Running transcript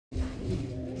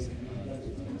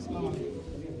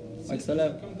Like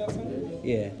salam.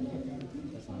 Yeah.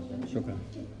 Shukran.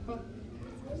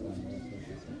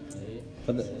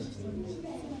 For the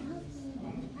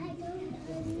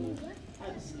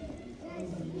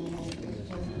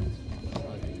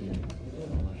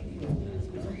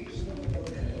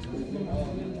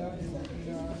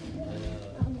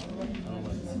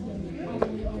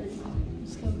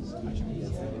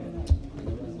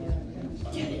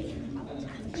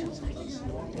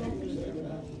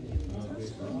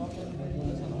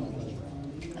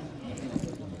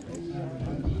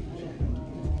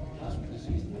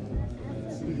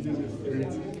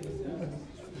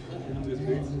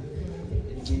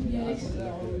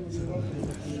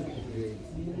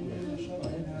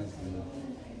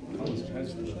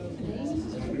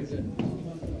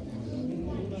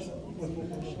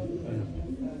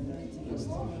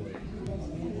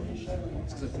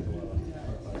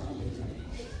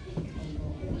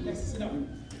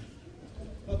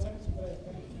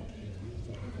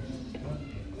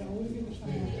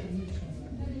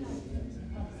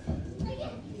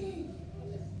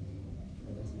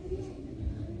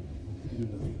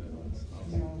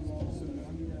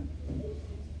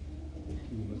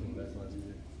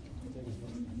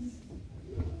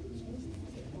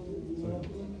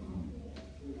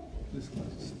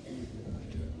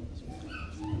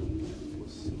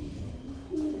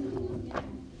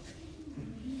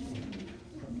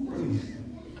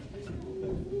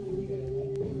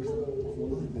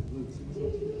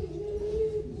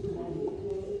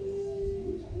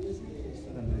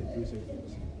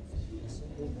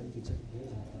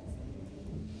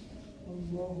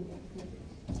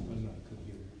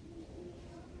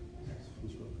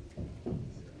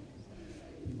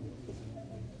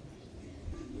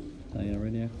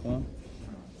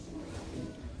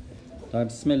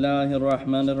بسم الله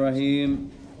الرحمن الرحيم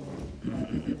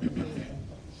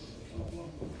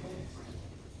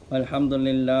الحمد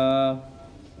لله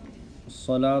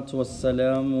والصلاة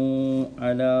والسلام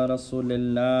على رسول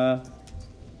الله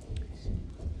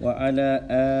وعلى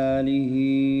آله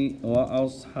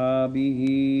وأصحابه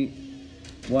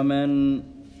ومن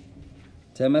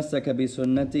تمسك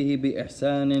بسنته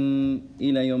بإحسان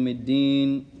إلى يوم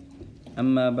الدين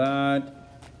أما بعد.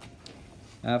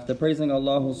 After praising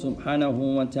Allah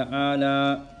subhanahu wa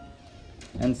ta'ala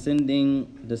and sending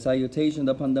the salutation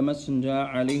upon the Messenger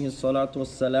alayhi salatu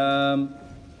wassalam,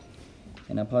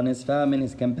 and upon his family and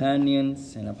his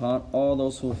companions, and upon all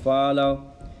those who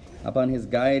follow upon his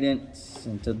guidance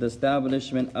into the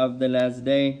establishment of the last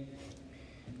day,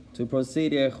 to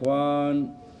proceed, ya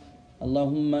ikhwan,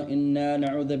 Allahumma inna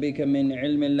na'udhu bika min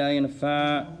ilmin la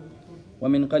yanfa' wa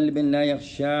min qalbin la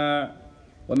yakhsha'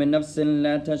 wa min nafsin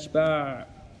la tashba'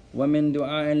 وَمِن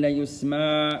دُعَاءٍ لَا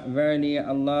يُسْمَعْ. Verily,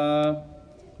 Allah,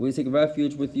 we seek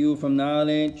refuge with you from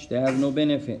knowledge that has no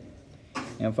benefit,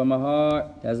 and from a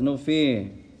heart that has no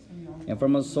fear, and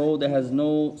from a soul that has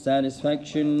no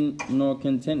satisfaction nor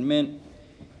contentment,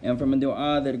 and from a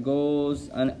dua that goes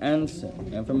unanswered,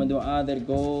 and from a dua that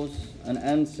goes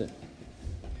unanswered.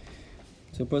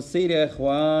 To proceed, ya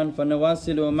ikhwan,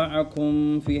 فَنَوَاسِلُ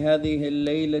مَعَكُمْ فِي هَذِهِ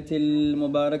اللَّيْلَةِ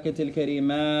الْمُبَارَكَةِ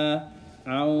الْكَرِيمَةِ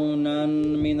عَوْنًا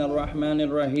مِنَ الرَّحْمَنِ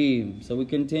الرَّحِيمِ. So we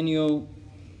continue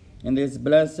in this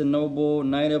blessed and noble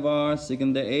night of ours,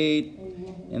 seeking the aid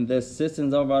and the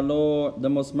assistance of our Lord, the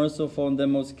most merciful and the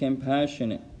most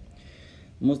compassionate.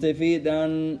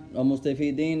 مستفيدا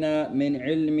ومستفيدين من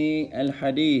علم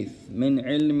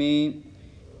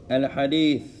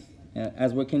الحديث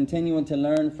as we're continuing to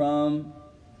learn from,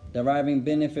 deriving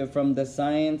benefit from the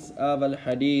science of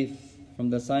al-hadith,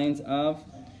 from the science of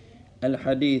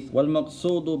الحديث.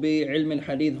 والمقصود بعلم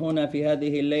الحديث هنا في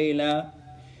هذه الليلة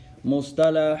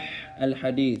مصطلح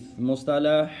الحديث.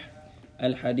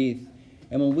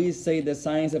 And when we say the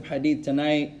science of hadith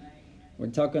tonight,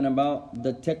 we're talking about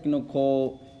the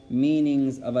technical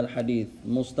meanings of al-hadith.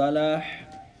 مصطلح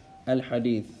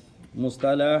الحديث.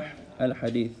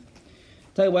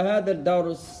 طيب، وهذا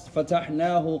الدرس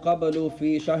فتحناه قبل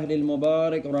في شهر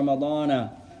المبارك رمضان،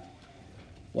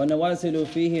 ونواصل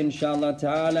فيه إن شاء الله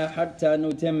تعالى حتى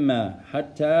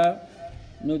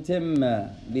نتم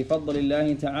بفضل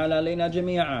الله تعالى علينا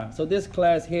جميعا. So this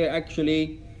class here,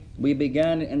 actually, we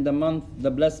began in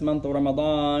the blessed month of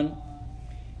Ramadan,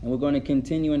 and we're going to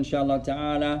continue inshallah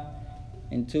ta'ala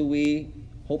until we,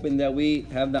 hoping that we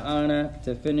have the honor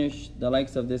to finish the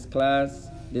likes of this class,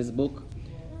 this book,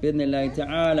 بإذن الله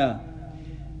تعالى.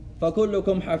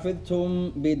 فكلكم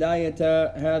حفظتم بداية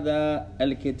هذا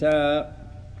الكتاب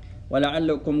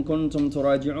ولعلكم كنتم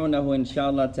تراجعونه إن شاء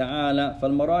الله تعالى.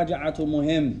 فالمراجعة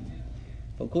مهم،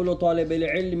 فكل طالب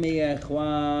العلم يا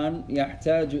إخوان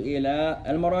يحتاج إلى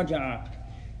المراجعة.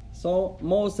 So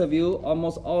most of you,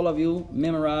 almost all of you,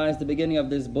 memorized the beginning of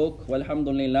this book,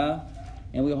 walhamdulillah,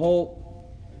 and we hope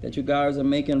that you guys are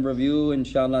making review,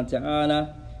 inshallah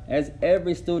ta'ala, as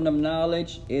every student of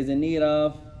knowledge is in need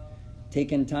of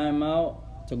taking time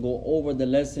out to go over the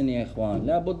lesson, ya ikhwan.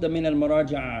 لا بد من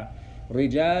المراجعة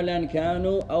رجالا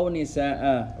كانوا أو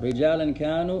نساء رجالا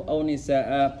كانوا أو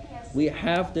نساء. We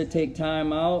have to take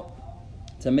time out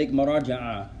to make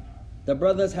muraja'a. The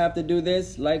brothers have to do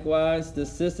this, likewise the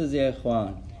sisters, ya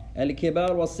ikhwan.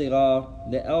 Al-kibar was-sigar,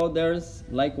 the elders,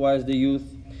 likewise the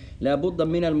youth. La budda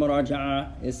min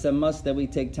al-muraja'a. It's a must that we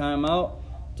take time out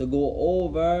to go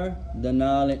over the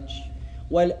knowledge.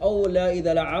 وَالْأَوْلَى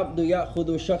إِذَا الْعَبْدُ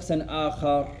يَأْخُذُ شَخْصًا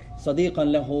آخَرَ صديقا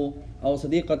له أو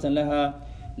صديقة لها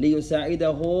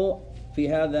ليساعده في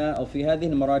هذا أو في هذه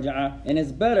المراجعة. And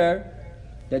it's better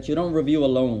that you don't review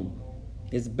alone.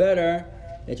 It's better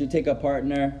that you take a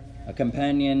partner, a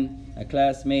companion, a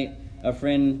classmate, a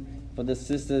friend. For the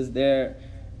sisters, their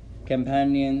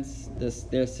companions,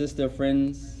 their sister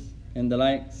friends and the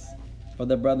likes. For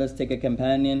the brothers, take a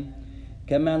companion.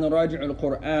 كما نراجع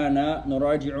القرآن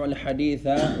نراجع الحديث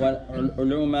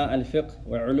وعلوم الفقه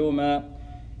وعلوم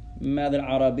ماذا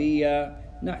العربية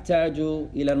نحتاج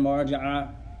إلى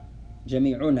المراجعة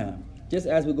جميعنا. Just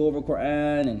as we go over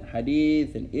Quran and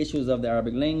Hadith and issues of the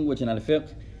Arabic language and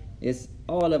al-fiqh, it's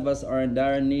all of us are in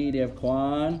dire need of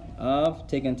Quran, of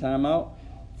taking time out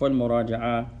for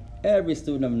المراجعة. Every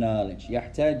student of knowledge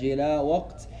يحتاج إلى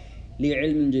وقت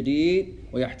لعلم جديد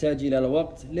ويحتاج إلى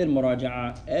الوقت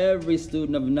للمراجعة. Every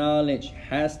student of knowledge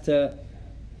has to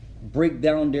break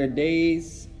down their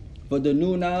days for the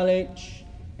new knowledge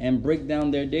and break down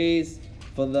their days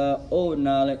for the old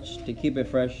knowledge to keep it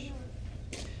fresh.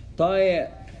 طيب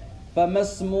فما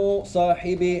اسم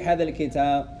صاحب هذا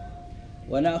الكتاب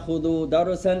ونأخذ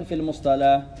درسا في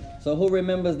المصطلح. So who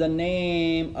remembers the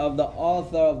name of the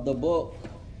author of the book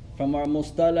from our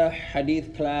mustalah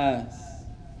hadith class?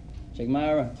 Sheikh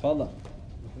Myra, تفضل.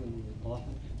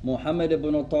 محمد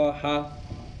بن طه.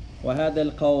 وهذا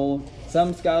القول,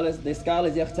 some scholars, the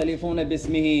scholars يختلفون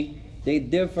باسمه, they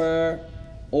differ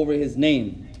over his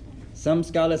name. Some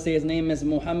scholars say his name is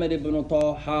Muhammad ibn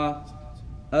Taha.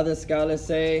 Other scholars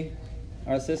say,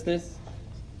 our sisters,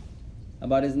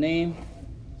 about his name.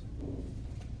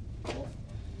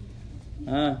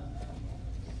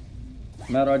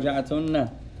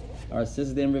 مراجعتنا. Our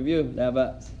sisters didn't review. لا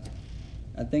بأس.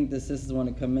 I think the sisters want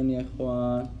to come in, ya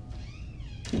ikhwan.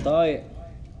 طيب.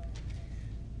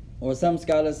 Or some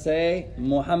scholars say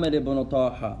Muhammad ibn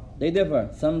Taha. They differ.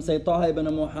 Some say Taha ibn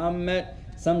Muhammad.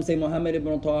 Some say Muhammad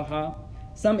ibn Taha.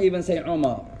 Some even say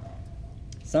Umar.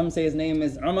 Some say his name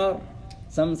is Umar.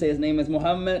 Some say his name is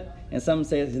Muhammad. And some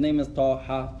say his name is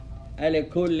Taha. على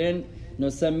كل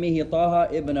نسميه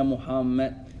طه ibn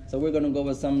Muhammad. So we're going to go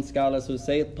with some scholars who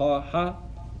say Taha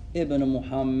ibn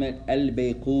Muhammad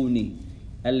al-Bayquni.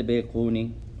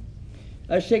 Al-Bayquni.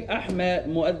 الشيخ أحمد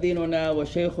مؤذننا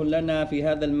وشيخ لنا في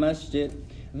هذا المسجد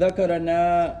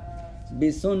ذكرنا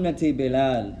بسنة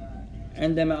بلال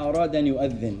عندما أراد أن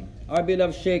يؤذن. Our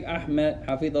beloved Sheikh Ahmed,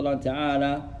 Hafidhullah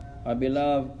Ta'ala, our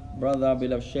beloved brother, our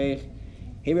beloved Sheikh,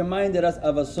 he reminded us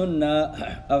of a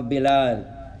sunnah of Bilal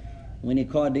when he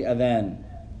called the adhan.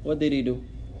 What did he do?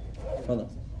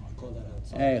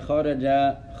 Hey,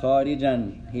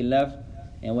 خارجا, he left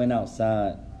and went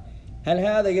outside. هل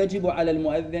هذا يجب على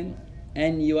المؤذن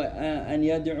أن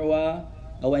يدعو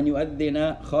أو أن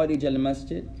يؤذن خارج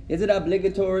المسجد? Is it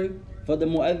obligatory for the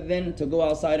mu'adhin to go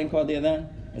outside and call the adhan?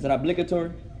 Is it obligatory?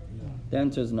 No. The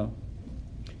answer is no.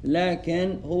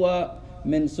 لكن هو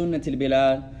من سنة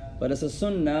البلال, but it's a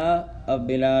sunnah of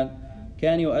Bilal.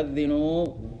 كان يؤذن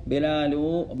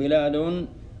بلال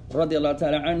رضي الله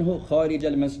تعالى عنه خارج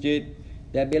المسجد.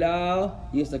 That Bilal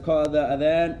used to call the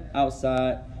adhan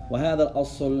outside. وهذا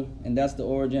الأصل, and that's the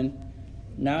origin.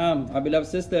 Naam, our beloved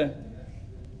sister.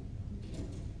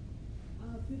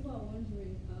 People are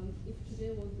wondering if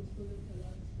today was the Surah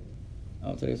Talaq.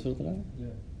 Oh, today's Surah Talaq?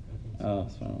 Yeah. Oh,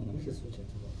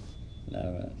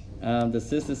 subhanAllah. The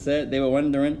sister said they were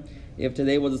wondering if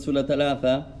today was the Surah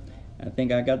Talaq. I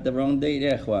think I got the wrong date,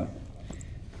 ya ikhwan.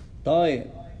 طيب.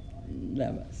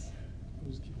 لا بأس.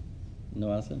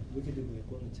 No answer? We could do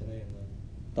Bayquuniyyah today and then.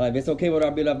 طيب, it's okay with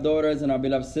our beloved daughters and our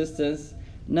beloved sisters.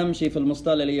 نمشي في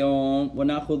المصطلح اليوم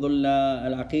ونأخذ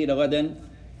العقيدة غدا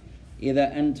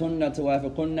إذا أنتن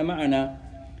توافقن معنا.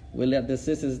 We'll let the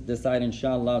sisters decide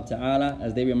inshallah ta'ala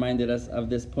as they reminded us of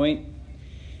this point.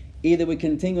 Either we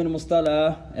continue in the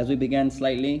mustalah as we began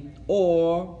slightly,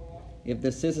 or if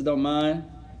the sisters don't mind,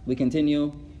 we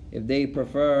continue. If they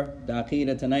prefer the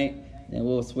aqidah tonight, then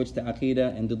we'll switch to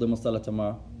aqidah and do the mustalah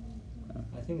tomorrow.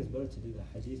 I think it's better to do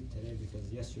the hadith today because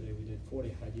yesterday we did 40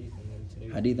 hadith and then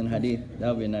today Hadith and hadith. That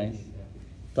would be nice. Yeah.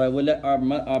 So we'll let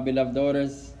our beloved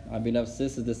daughters, our beloved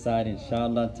sisters decide,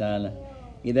 inshallah ta'ala.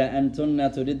 إذا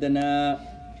أنتن تردن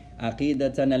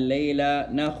عقيدتنا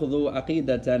الليلة نأخذ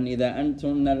عقيدة إذا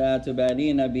أنتن لا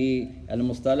تبالين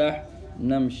بالمصطلح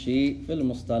نمشي في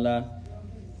المصطلح.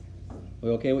 We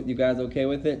okay with you guys? Okay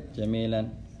with it? Jamilan.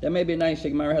 That may be nice.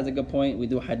 Sheikh Myra has a good point. We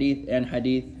do hadith and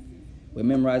hadith. We're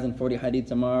memorizing 40 hadith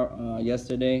tomorrow,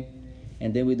 yesterday,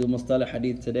 and then we do mustalah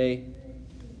hadith today.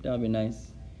 That would be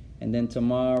nice. And then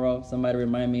tomorrow, somebody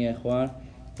remind me, Ikhwan.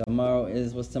 Tomorrow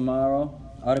is what's tomorrow?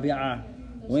 Arbi'ah,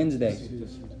 Wednesday.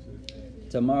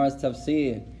 Tomorrow's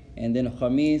tafsir, and then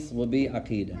Khamis will be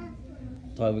Aqidah.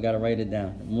 So we got to write it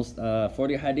down.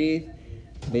 40 hadith,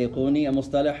 Bayquuniyyah,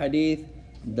 Mustalah hadith,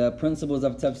 the principles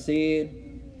of tafsir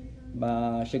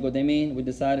by Shaykh Uthaymeen. We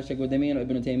decided Shaykh Uthaymeen or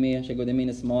Ibn Taymiyyah. Shaykh Uthaymeen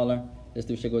is smaller. Let's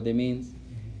do Shaykh Uthaymeen's.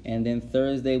 And then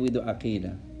Thursday we do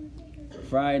Aqidah.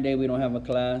 Friday we don't have a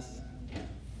class.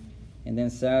 And then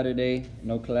Saturday,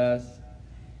 no class.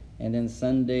 And then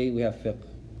Sunday we have fiqh.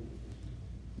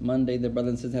 Monday, the brothers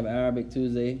and sisters have Arabic.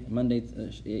 Tuesday, Monday,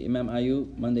 Imam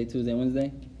Ayub. Monday, Tuesday,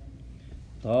 Wednesday.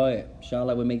 Tayyib.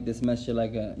 Inshallah, we make this masjid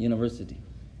like a university.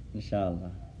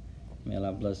 Inshallah. May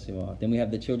Allah bless you all. Then we have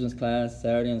the children's class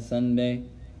Saturday and Sunday.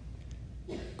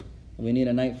 We need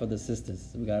a night for the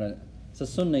sisters. It's a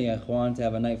sunnah, ya ikhwan, to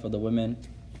have a night for the women.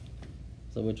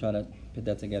 So we'll try to put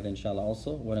that together, inshallah,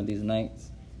 also. One of these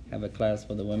nights, have a class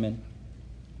for the women.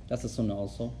 That's a sunnah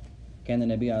also. كان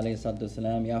النبي عليه الصلاة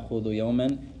والسلام يأخذ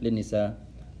يوما للنساء.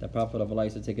 The Prophet of Allah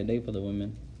used to take a day for the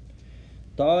women.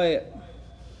 طيب.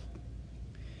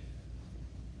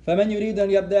 فمن يريد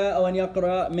أن يبدأ أو أن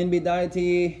يقرأ من بداية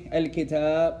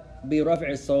الكتاب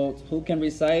برفع الصوت. Who can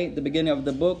recite the beginning of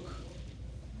the book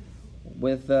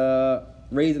with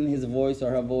raising his voice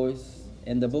or her voice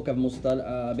in the book of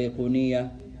Bayquuniyyah?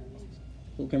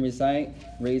 Who can recite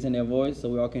raising their voice so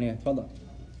we all can hear? تفضل.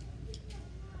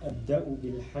 أبدأ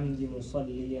بالحمد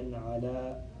مصليا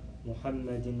على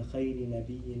محمد خير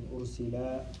نبي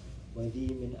أرسلا وذي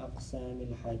من أقسام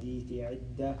الحديث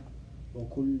عدة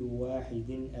وكل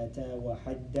واحد أتى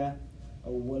وحده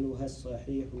أولها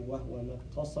الصحيح وهو ما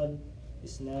اتصل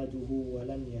إسناده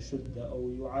ولم يشد أو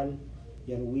يعل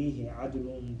يرويه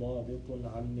عدل ضابط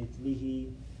عن مثله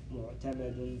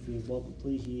معتمد في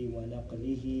ضبطه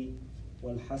ونقله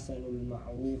والحسن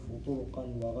المعروف طرقا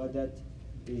وغدت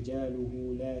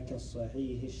رجاله لا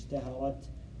كالصحيح اشتهرت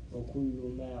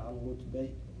وكل ما عن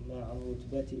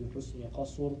رتبة الحسن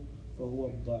قصر فهو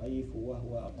الضعيف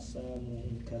وهو أقسام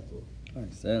كثر.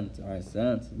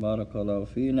 أحسنت بارك الله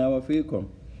فينا وفيكم.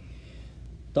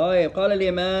 طيب قال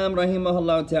الإمام رحمه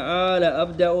الله تعالى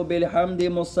أبدأ بالحمد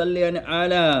مصليا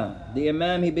على. The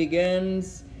Imam, he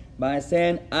begins by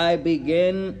saying I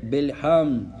begin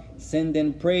bilhamd,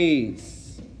 sending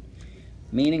praise,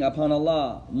 meaning upon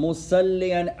Allah.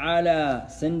 Musalliyan ala,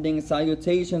 sending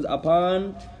salutations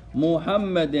upon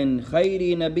Muhammadin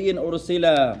khayri nabiyyin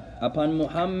ursila, upon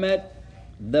Muhammad,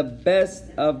 the best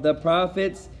of the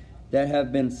prophets that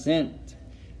have been sent.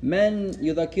 من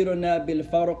يذكرنا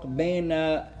بالفرق بين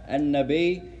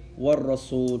النبي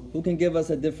والرسول. Who can give us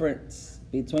a difference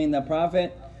between the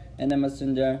prophet and the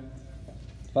messenger?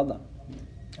 تفضل.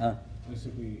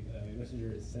 Basically, a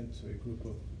messenger is sent to a group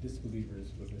of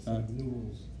disbelievers with a set of new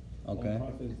rules. Okay. All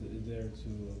prophets is there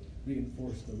to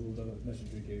reinforce the rule that the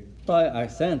messenger gave. طيب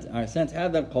أحسنت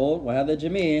هذا القول وهذا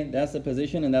جميل. That's a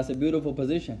position and that's a beautiful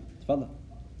position. تفضل.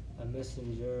 A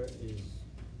messenger is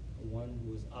one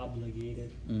who is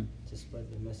obligated to spread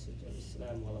the message of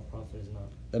Islam while a prophet is not.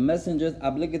 The messenger is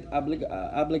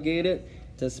obligated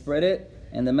to spread it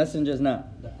and the messenger is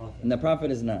not. The prophet. And the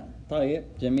prophet is not. طيب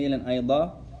جميل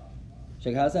أيضا.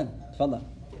 Sheikh Hassan, تفضل.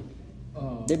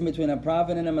 Difference between a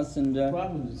prophet and a messenger.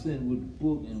 Prophet was sent with a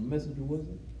book and a messenger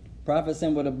wasn't? Prophet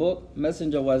sent with a book,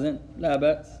 messenger wasn't. لا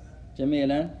بأس.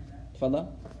 جميلا. تفضل.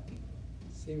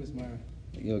 Same as Myra.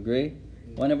 You agree?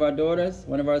 One of our daughters,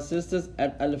 one of our sisters,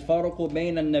 al-farqu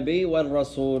bayna al-nabi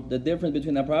wal-rasul. The difference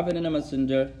between a prophet and a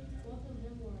messenger. Both of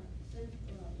them were sent,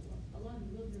 Allah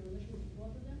revealed the relation to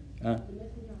both of them. The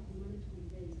messenger commanded to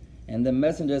convey it. And the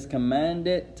messenger is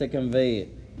commanded to convey it.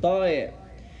 طيب.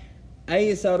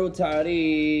 أيسر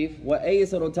تعريف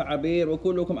وأيسر تعبير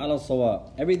وكلكم على الصواب.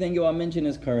 Everything you are mentioning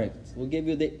is correct. We'll give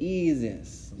you the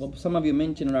easiest. Well, some of you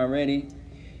mentioned it already.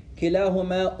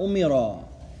 كلاهما أمرا.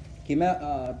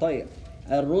 طيب.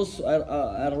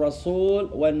 الرسول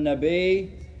والنبي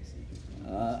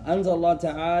أنزل الله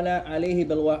تعالى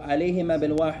عليهما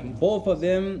بالوحي. Both of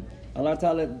them, Allah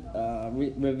Ta'ala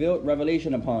revealed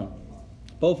revelation upon.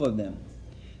 Both of them.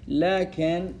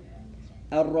 لكن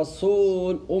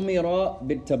الرسول أمر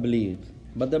بالتبليغ.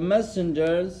 But the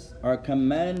messengers are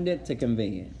commanded to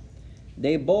convey it.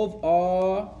 They both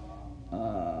are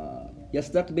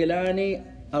يستقبلان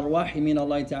أرواح من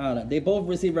الله تعالى. They both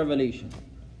receive revelation.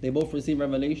 They both receive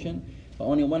revelation, but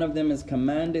only one of them is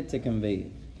commanded to convey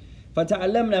it.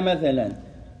 فتعلمنا مثلا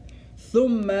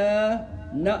ثم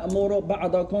نأمر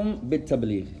بعضكم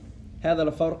بالتبليغ. هذا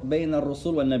الفرق بين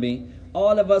الرسول والنبي.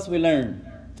 All of us we learn.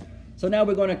 So now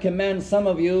we're going to command some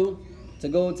of you to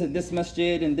go to this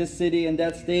masjid in this city in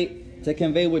that state to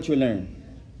convey what you learn.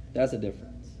 That's the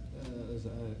difference.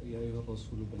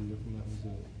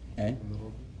 Eh?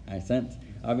 I sent.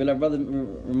 Our beloved brother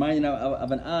reminding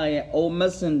of an ayah, O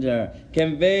messenger,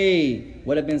 convey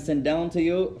what have been sent down to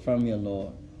you from your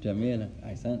Lord. Jamila,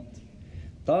 I sent.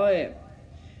 طيب.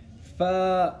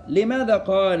 فلماذا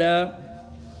قال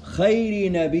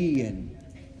خير نبيًا?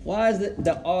 Why is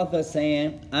the author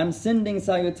saying, I'm sending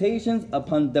salutations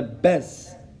upon the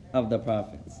best of the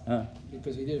prophets?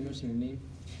 Because he didn't mention his name.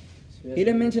 So he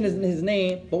didn't mention his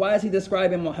name, but why is he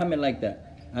describing Muhammad like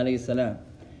that? Alayhi salam.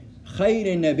 خير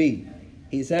النبي.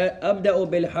 He said, أبدأ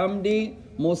بالحمد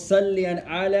مصليا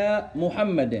على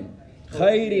محمد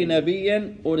خير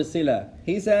نبي أرسل.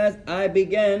 He says, I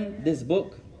began this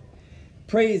book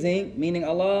praising, meaning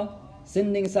Allah,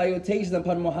 sending salutations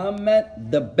upon Muhammad,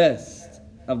 the best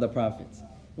of the prophets.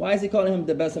 Why is he calling him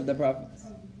the best of the prophets?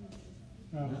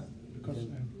 Because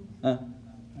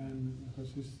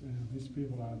these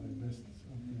people are the best.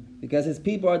 Because his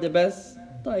people are the best.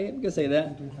 طيب, you can say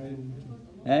that.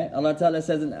 Allah Ta'ala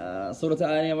says in Surah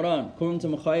Al-Imran,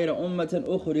 كنتم خير أمة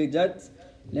أخرجت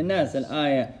للناس.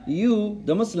 الآية. You,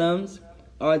 the Muslims,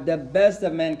 are the best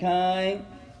of mankind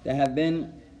that have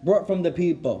been brought from the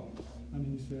people. And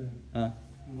he said, and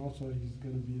also he's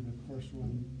going to be the first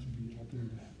one to be up in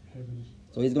the heavens.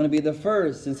 So he's going to be the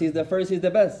first. Since he's the first, he's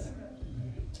the best.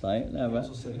 طيب, لا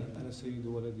بأس.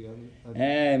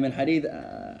 من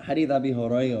حديث أبي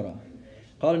هريرة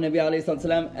قال النبي عليه الصلاة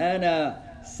والسلام أنا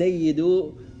سيد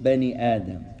بني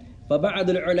آدم. فبعض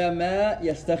العلماء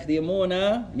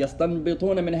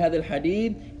يستنبطون من هذا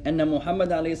الحديث أن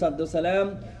محمد عليه الصلاة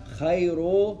والسلام خير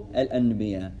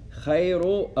الأنبياء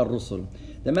خير الرسل.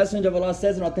 The Messenger of Allah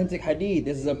says in authentic hadith,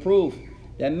 this is a proof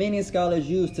that many scholars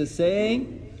use to say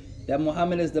that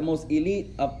Muhammad is the most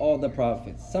elite of all the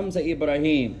prophets. Some say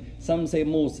Ibrahim, some say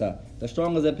Musa. The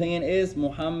strongest opinion is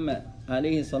Muhammad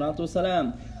alayhi salatu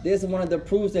wasalam. This is one of the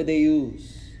proofs that they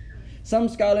use. Some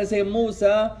scholars say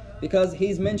Musa because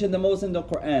he's mentioned the most in the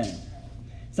Quran.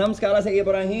 Some scholars say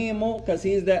Ibrahim because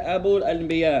he's the Abu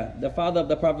al-Anbiya, the father of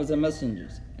the prophets and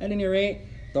messengers. At any rate,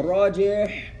 the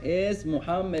Rajih is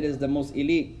Muhammad is the most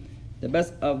elite, the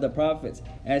best of the prophets.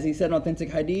 As he said in authentic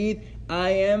hadith, I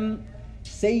am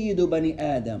Sayyidu Bani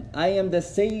Adam. I am the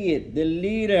Sayyid, the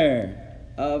leader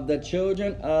of the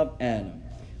children of Adam.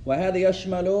 وهذا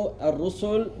يشمل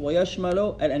الرسل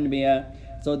ويشمل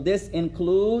الأنبياء. So this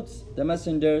includes the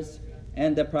messengers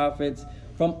and the prophets.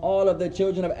 From all of the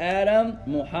children of Adam,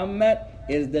 Muhammad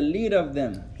is the leader of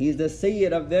them. He's the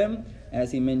Sayyid of them,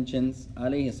 as he mentions,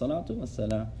 alayhi salatu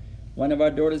wassalam. One of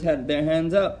our daughters had their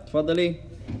hands up. تفضلي.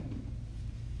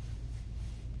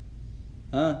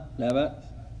 لا بأس.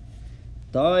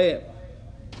 طيب.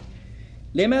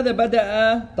 لماذا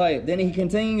بدأ؟ طيب. Then he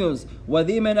continues.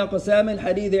 وذي من أقسام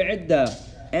الحديث عدة.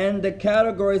 And the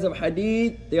categories of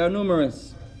hadith, they are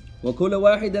numerous. وكل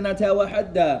واحد أتى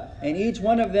وحدة. And each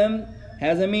one of them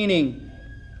has a meaning.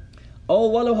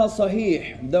 أولها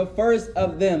الصحيح. The first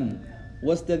of them.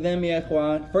 What's the them, ya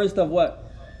ikhwan? First of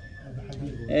what?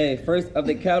 Hey, first of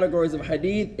the categories of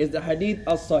hadith is the hadith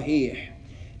al-sahih.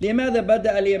 لماذا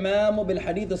بدأ الإمام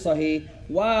بالحديث الصحيح?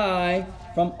 Why,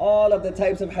 from all of the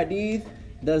types of hadith,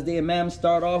 does the Imam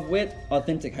start off with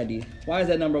authentic hadith? Why is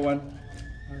that number one?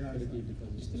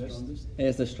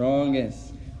 It's the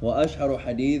strongest. وأشهر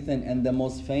حديث, and the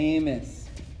most famous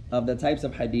of the types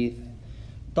of hadith.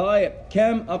 طيب,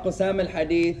 كم أقسام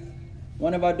الحديث?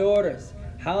 One of our daughters.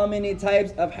 How many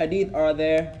types of hadith are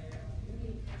there?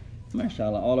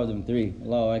 MashaAllah, all of them 3.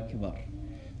 Allahu Akbar.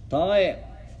 طيب.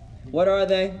 What are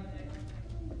they?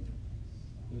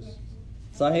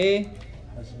 Sahih,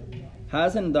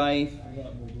 Hasan, Daif.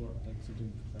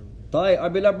 طيب, our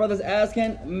beloved brothers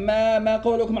asking, ما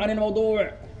قولكم عن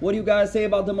الموضوع? What do you guys say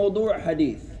about the موضوع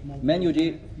hadith? من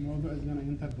يجيب؟ الموضوع is going to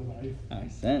enter the ضعيف.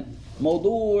 أحسن.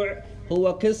 موضوع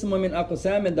هو قسم من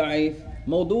أقسام الضعيف.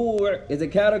 موضوع is a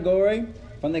category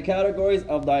from the categories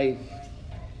of ضعيف.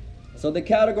 So the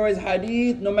categories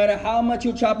hadith, no matter how much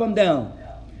you chop them down,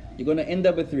 you're going to end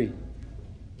up with 3.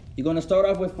 You're going to start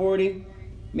off with 40,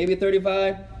 maybe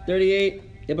 35, 38.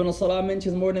 Ibn al-Salah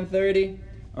mentions more than 30.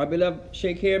 Our beloved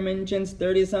Sheikh here mentions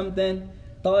 30 something.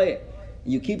 طيب.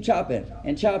 You keep chopping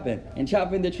and chopping and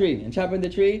chopping the tree and chopping the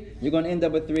tree, you're going to end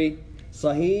up with 3.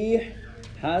 Sahih,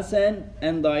 Hasan,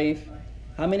 and Da'if.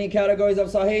 How many categories of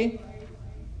Sahih?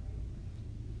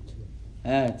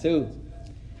 2.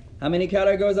 How many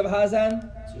categories of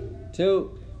Hasan?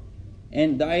 2.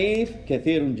 And Da'if,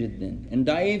 كثير جدا. And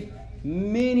Da'if,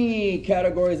 many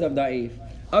categories of Da'if.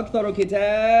 أكثر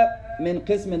كتاب من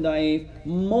قسم ضعيف.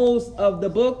 Most of the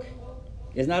book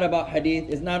is not about hadith,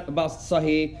 it's not about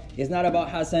sahih, it's not about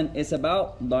hasan, it's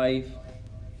about da'if.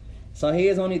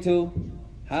 Sahih is only 2,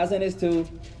 hasan is 2.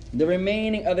 The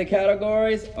remaining other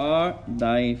categories are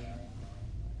da'if.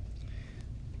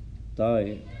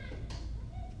 طيب.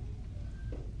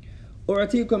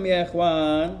 أعطيكم يا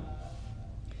إخوان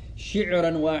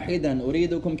شعرا واحدا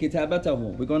أريدكم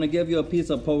كتابته. We're going to give you a piece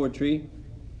of poetry,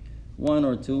 1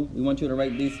 or 2. We want you to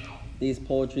write these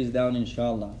poetries down,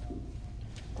 inshallah.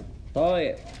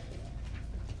 طيب.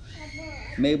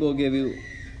 Maybe we'll give you,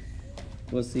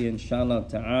 we'll see inshallah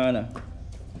ta'ala.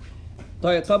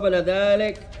 طيب. قبل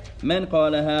ذلك من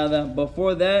قال هذا?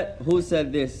 Before that, who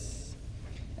said this?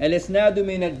 الإسناد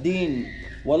من الدين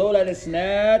ولولا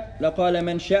الإسناد لقال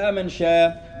من شاء من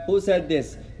شاء. Who said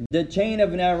this? The chain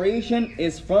of narration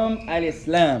is from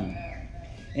Al-Islam.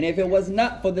 And if it was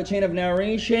not for the chain of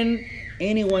narration,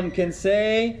 anyone can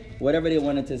say whatever they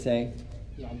wanted to say.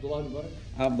 Abdullah Mubarak.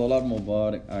 Abdullah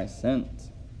Mubarak, I sent.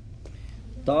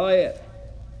 طيب.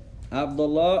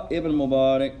 Abdullah ibn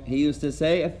Mubarak, he used to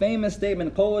say a famous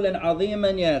statement, قولا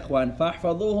عظيما يا إخوان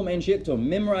فاحفظوهم إن شئتم.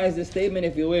 Memorize the statement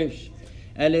if you wish.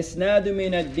 الإسناد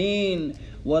من الدين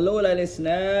ولولا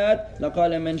الإسناد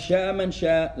لقال من شاء من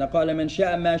شاء لقال من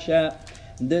شاء ما شاء.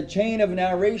 The chain of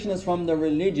narration is from the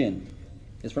religion.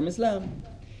 It's from Islam.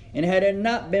 And had it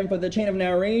not been for the chain of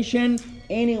narration,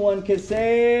 anyone could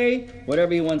say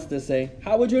whatever he wants to say.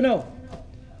 How would you know?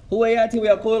 هو يأتي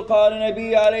ويقول قال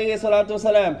النبي عليه الصلاة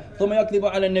والسلام ثم يكذب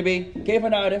على النبي. كيف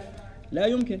نعرف؟ لا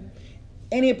يمكن.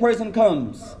 Any person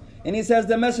comes and he says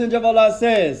the messenger of Allah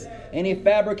says, and he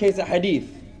fabricates a hadith.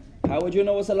 How would you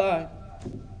know it's a lie?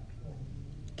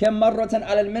 كم مرة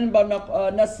على المنبر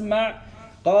نسمع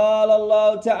قال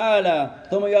الله تعالى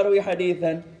ثم يروي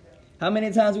حديثا. How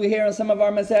many times we hear in some of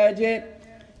our masajid,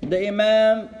 the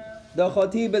imam, the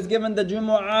khatib is given the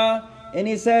Jumu'ah, and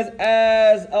he says,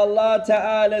 as Allah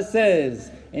Ta'ala says,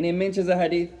 and he mentions a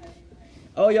hadith.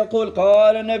 أو يقول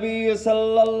قال النبي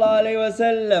صلى الله عليه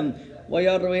وسلم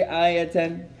ويروي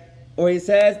آية. Or he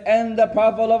says, and the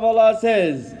Prophet of Allah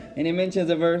says, and he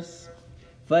mentions a verse.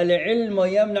 فالعلم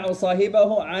يمنع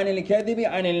صاحبه عن الكذب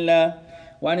عن الله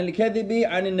وعن الكذب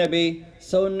عن النبي.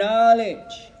 So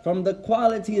knowledge, from the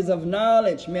qualities of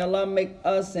knowledge, may Allah make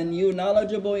us and you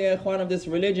knowledgeable, ya ikhwan, of this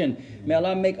religion. May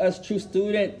Allah make us true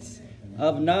students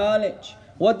of knowledge.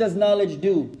 What does knowledge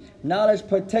do? Knowledge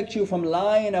protects you from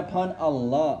lying upon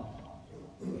Allah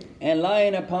and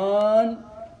lying upon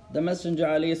the Messenger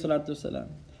عليه الصلاة والسلام.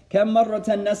 كم مرة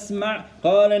نسمع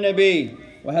قال النبي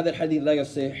وهذا الحديث لا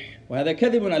يصح وهذا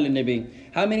كذب على النبي.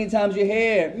 How many times you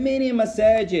hear, many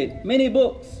masajid, many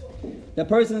books, the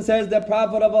person says the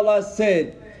Prophet of Allah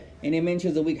said, and he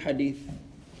mentions a weak hadith.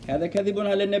 هذا كذب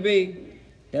على النبي.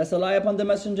 That's a lie upon the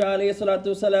Messenger عليه الصلاة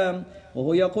والسلام.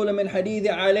 وهو يقول من حديث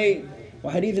علي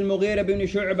وحديث المغيرة بن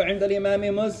شعبة عند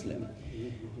الإمام مسلم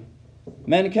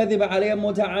من كذب علي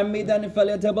متعمدا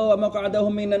فليتبوأ مقعده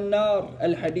من النار.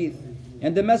 الحديث.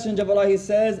 And the Messenger of Allah, he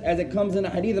says, as it comes in the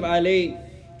hadith of Ali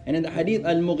and in the hadith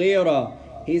al-Mughira,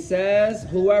 he says,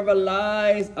 whoever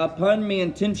lies upon me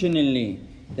intentionally,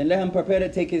 then let him prepare to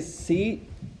take his seat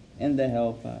in the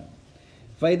hellfire.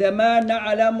 فإذا ما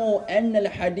نعلم أن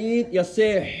الحديث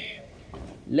يصح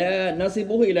لا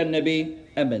نصبه إلى النبي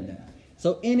أبدا.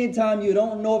 So anytime you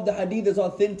don't know if the hadith is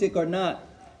authentic or not,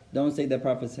 don't say the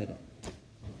Prophet said it.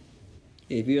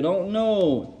 If you don't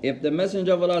know if the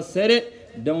Messenger of Allah said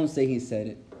it, don't say he said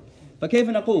it. فكيف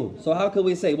نقول? So how can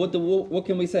we say? What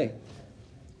can we say?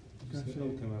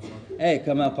 Hey,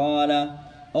 كما قال.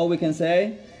 Or we can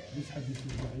say, this hadith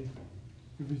is da'if.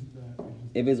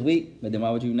 if it's weak, but then why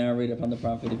would you narrate it upon the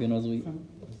Prophet if you know it's weak?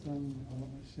 Some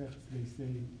sheikhs, they say,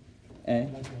 Eh?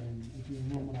 like if you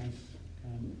memorize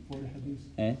 40 hadiths,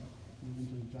 Eh? you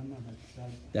enter Jannah, like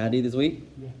that. The hadith is weak?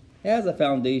 Yeah. It has a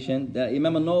foundation. That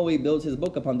Imam al-Nawawi builds his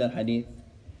book upon that hadith.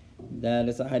 That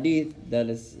is a hadith that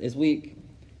is weak.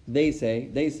 They say,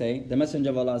 the Messenger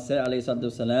of Allah said, alayhi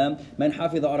salatu wasalam, من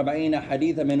حفظ 40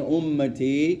 حديثا من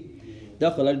أمتي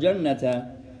دخل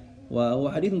الجنة.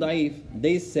 وهو حديث ضعيف.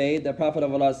 They say, the Prophet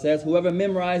of Allah says, whoever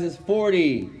memorizes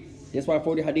 40, that's why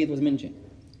 40 hadith was mentioned.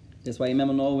 That's why Imam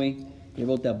al-Nawawi, he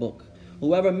wrote that book.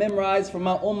 Whoever memorized from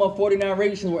my ummah 40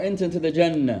 narrations will enter into the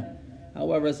Jannah.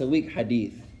 However, it's a weak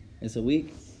hadith. It's a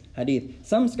weak hadith.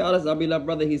 Some scholars, our beloved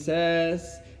brother, he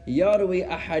says, يروي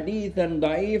أحاديثا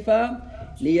ضعيفة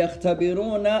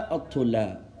ليختبرون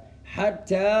الطلاب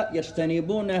حتى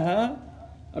يجتنبونها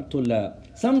الطلاب.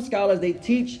 Some scholars, they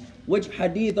teach which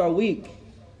hadith are weak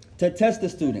to test the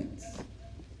students.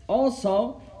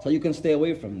 Also, so you can stay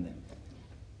away from them.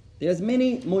 There's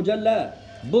many mujalla,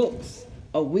 books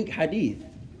of weak hadith.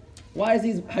 Why is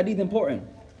these hadith important?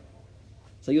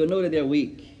 So you'll know that they're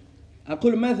weak.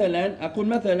 أقول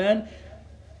مثلا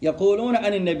يقولون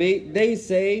عن النبي, they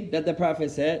say that the Prophet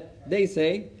said,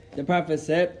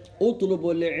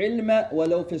 اطلب العلم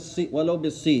ولو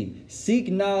بالصين. Seek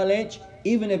knowledge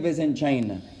even if it's in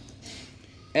China.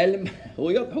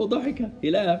 هو ضحك.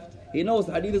 He laughed. He knows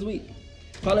the hadith is weak.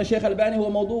 قال الشيخ الباني هو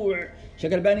موضوع.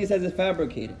 Sheikh Albani says it's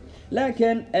fabricated.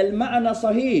 لكن المعنى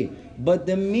صحيح, but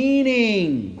the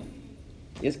meaning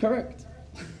is correct.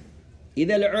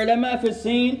 إذا العلماء في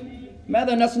الصين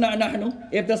ماذا نصنع نحن?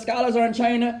 If the scholars are in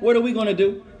China, what are we going to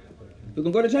do? We're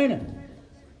going to go to China.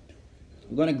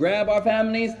 We're going to grab our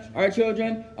families, our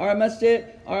children, our masjid,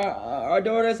 our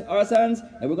daughters, our sons,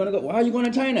 and we're going to go. Why are you going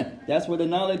to China? That's where the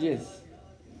knowledge is.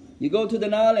 You go to the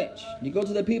knowledge. You go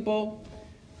to the people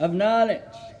of knowledge.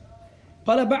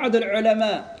 قال بعض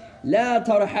العلماء لا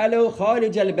ترحلوا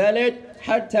خارج البلد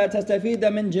حتى تستفيد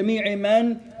من جميع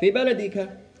من في بلدك.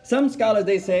 Some scholars,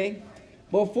 they say,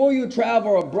 before you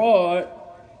travel abroad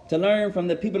to learn from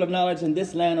the people of knowledge in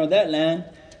this land or that land,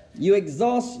 you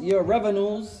exhaust your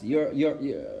revenues,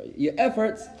 your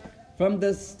efforts from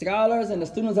the scholars and the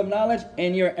students of knowledge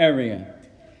in your area.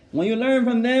 When you learn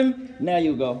from them, now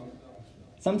you go.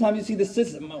 Sometimes you see the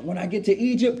sister, when I get to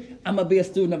Egypt, I'm going to be a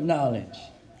student of knowledge.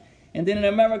 And then in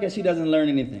America, she doesn't learn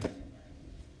anything.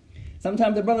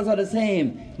 Sometimes the brothers are the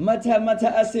same. متى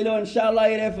أصل إن شاء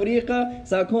الله إلى أفريقيا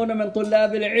سأكون من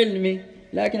طلاب العلم.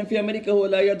 لكن في أمريكا هو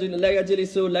لا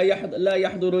يجلس لا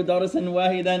يحضر درسا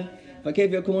واحدا.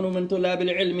 فكيف يكون من طلاب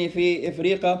العلم في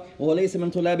أفريقيا وهو ليس من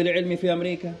طلاب العلم في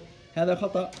أمريكا؟ هذا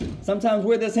خطأ. Sometimes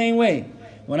we're the same way.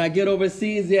 When I get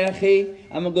overseas, يا أخي,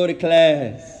 I'm going to go to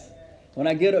class. When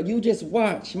I get, you just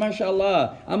watch,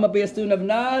 mashallah. I'm going to be a student of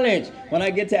knowledge when I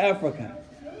get to Africa.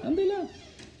 Alhamdulillah.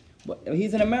 But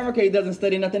he's in America, he doesn't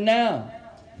study nothing now.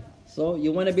 So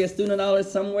you want to be a student of knowledge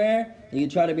somewhere, you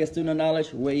try to be a student of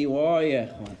knowledge where you are, ya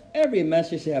ikhwan. Every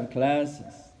masjid should have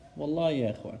classes. Wallah,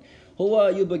 ya ikhwan. هو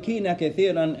يبكينا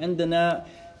كثيرا عندنا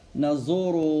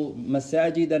نزور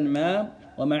مساجدا ما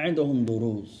وما عندهم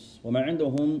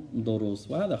دروس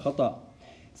وهذا خطأ.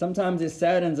 Sometimes it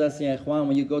saddens us, ya ikhwan,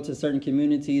 when you go to certain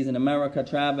communities in America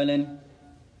traveling and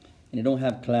they don't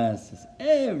have classes.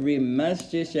 Every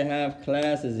masjid should have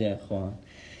classes, ya ikhwan.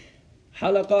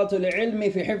 حلقات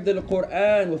العلم في حفظ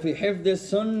القرآن وفي حفظ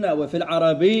السنة وفي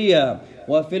العربية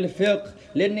وفي الفقه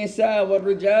للنساء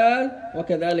والرجال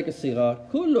وكذلك الصغار.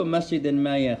 كل مسجد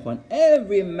ما يا إخوان.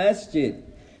 Every masjid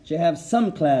should have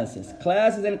some classes.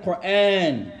 Classes in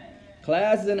Quran,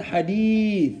 classes in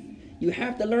Hadith. You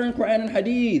have to learn Quran and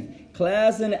Hadith.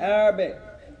 Classes in Arabic,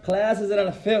 classes in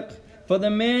al-fiqh for the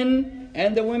men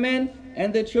and the women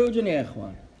and the children, ya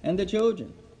إخوان, and the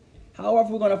children. How are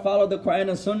we going to follow the Quran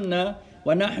and Sunnah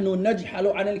وَنَحْنُ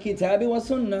نَجْحَلُ عَنِ الْكِتَابِ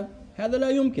وَالسُّنَّةِ? هذا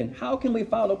لا يمكن. How can we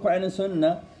follow Quran and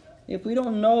Sunnah if we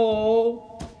don't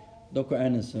know the Quran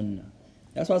and Sunnah?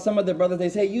 That's why some of the brothers, they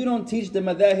say, you don't teach the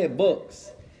madahib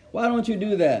books. Why don't you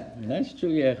do that? That's true,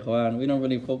 ya ikhwan. We don't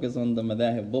really focus on the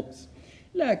madahib books.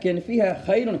 لكن فيها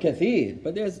خير كثير.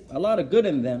 But there's a lot of good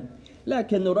in them.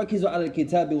 لكن نركز على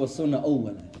الكتاب والسنة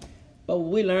أولا. But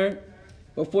we learn,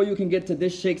 before you can get to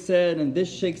this sheikh said, and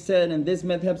this sheikh said, and this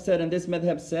madhab said, and this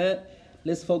madhab said,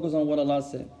 let's focus on what Allah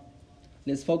said.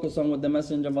 Let's focus on what the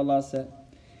Messenger of Allah said.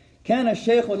 كان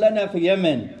الشيخ لنا في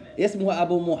يمن اسمه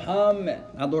أبو محمد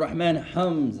عبد الرحمن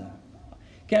حمزة.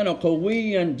 كان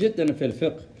قويا جدا في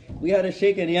الفقه. We had a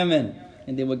sheikh in Yemen,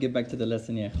 and then we'll get back to the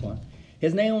lesson, ya ikhwan.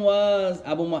 His name was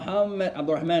Abu Muhammad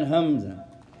Abdul Rahman Hamza.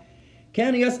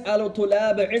 كان يسأل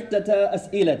طلاب عدة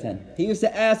أسئلة. He used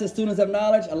to ask the students of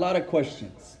knowledge a lot of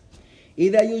questions.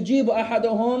 إذا يجيب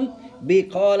أحدهم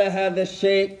بقال هذا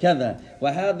الشيخ كذا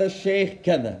وهذا الشيخ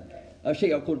كذا. الشيخ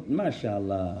يقول ما شاء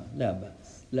الله لا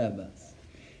بأس لا بأس.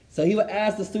 So he would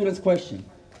ask the students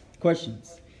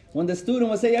questions. When the student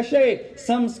would say, Ya Shaykh,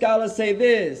 some scholars say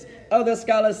this, other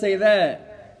scholars say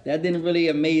that, that didn't really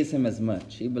amaze him as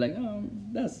much. He'd be like, oh,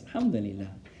 that's alhamdulillah.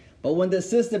 But when the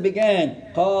sister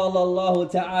began, قال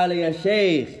الله تعالى يا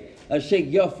شيخ,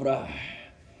 الشيخ يفرح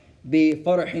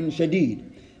بفرح شديد.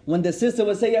 When the sister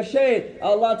would say, Ya Shaykh,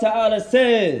 Allah Ta'ala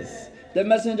says, the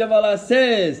Messenger of Allah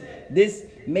says, this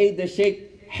made the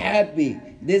Shaykh happy.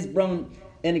 This brought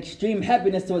an extreme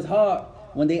happiness to his heart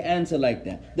when they answer like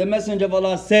that. The Messenger of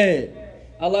Allah said,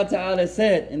 Allah Ta'ala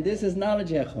said, and this is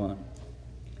knowledge, ya ikhwan.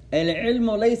 العلم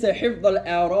ليس حفظ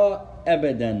الآراء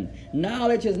أبدا.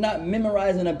 Knowledge is not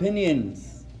memorizing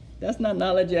opinions. That's not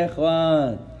knowledge, ya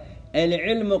ikhwan.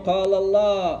 العلم قال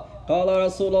الله قال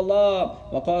رسول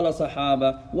الله وقال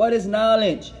صحابة. What is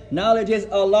knowledge? Knowledge is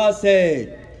Allah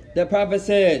said, the Prophet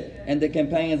said, and the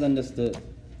companions understood.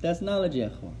 That's knowledge, ya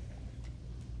ikhwan.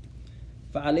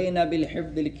 فعلينا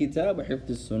بالحفظ الكتاب وحفظ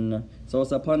السنة. So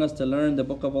it's upon us to learn the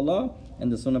book of Allah and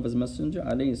the sunnah of His Messenger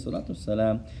عليه الصلاة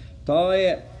والسلام.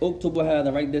 طيب اكتبوا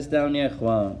هذا. Write this down يا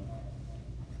إخوان.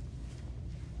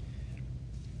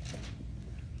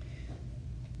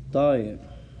 طيب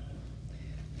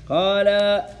قال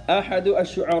أحد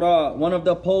الشعراء, one of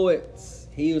the poets,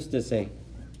 he used to say,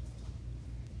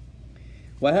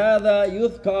 وهذا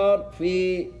يذكر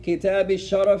في كتاب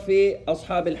الشرف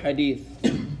أصحاب الحديث.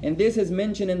 And this is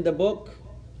mentioned in the book,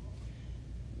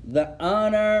 the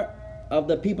honor of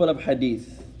the people of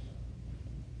hadith.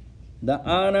 The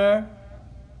honor,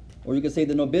 or you could say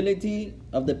the nobility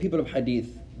of the people of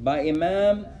hadith, by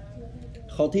Imam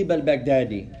Khatib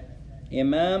al-Baghdadi.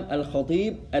 Imam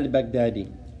al-Khatib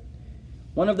al-Baghdadi.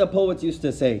 One of the poets used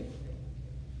to say,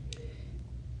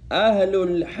 أهل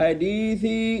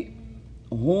الحديث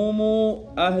هم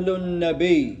أهل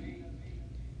النبي.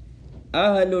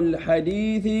 أهل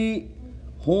الحديث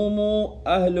هم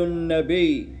أهل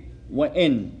النبي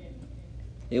وإن.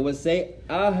 They would say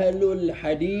أهل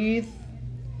الحديث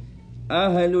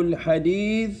أهل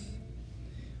الحديث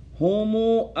هم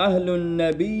أهل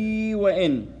النبي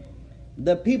وإن.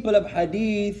 The people of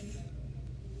hadith,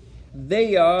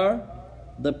 they are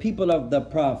the people of the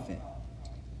Prophet.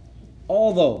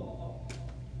 Although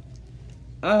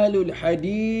أهل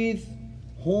الحديث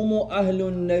هم أهل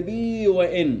النبي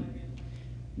وإن.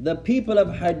 The people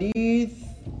of hadith,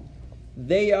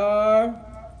 they are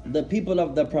the people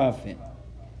of the Prophet.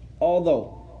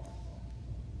 Although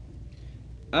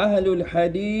أهل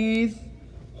الحديث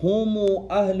هم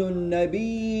أهل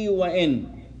النبي وإن.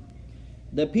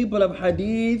 The people of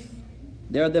hadith,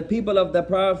 they are the people of the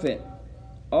Prophet.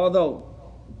 Although,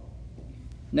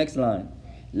 next line,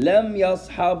 لم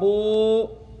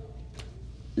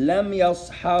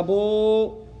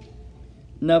يصحبوا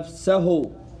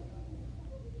نفسه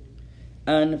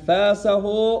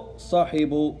أنفاسه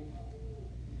صحبوا.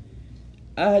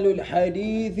 أهل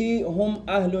الحديث هم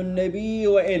أهل النبي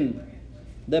وإن.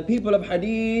 The people of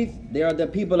hadith, they are the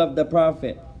people of the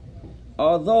Prophet.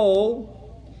 Although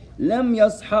لم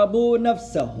يصحبوا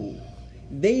نفسه,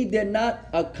 they did not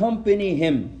accompany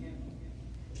him.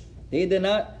 They did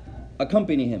not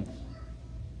accompany him.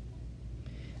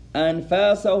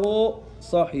 أنفاسه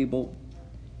صحبوا.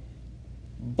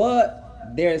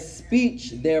 But their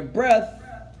speech, their breath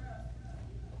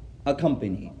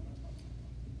accompany.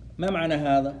 ما معنى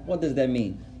هذا? What does that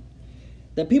mean?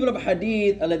 The people of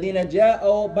hadith الذين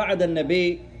جاءوا بعد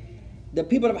النبي, the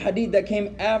people of hadith that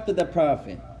came after the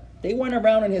Prophet, they weren't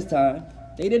around in his time.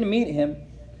 They didn't meet him,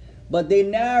 but they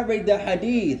narrate the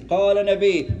hadith. قال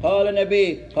النبي قال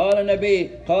النبي قال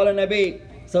النبي قال النبي.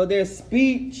 So their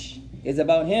speech is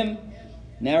about him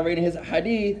narrating his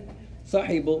hadith,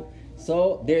 sahibu.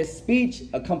 So their speech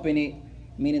accompanied,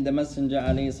 meaning the Messenger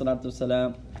alayhi salatu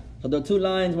wasalam. So the two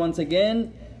lines once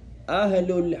again,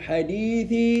 Ahlul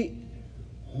Hadithi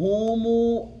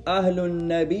Humu Ahlul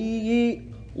Nabiyyi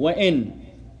wa in.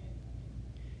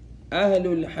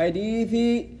 Ahlul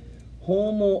Hadithi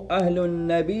Humu Ahlul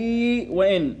Nabiyyi wa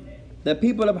in. The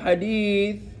people of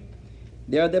Hadith,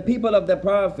 they are the people of the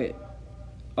Prophet.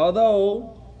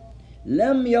 Although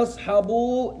لم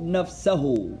يصحبوا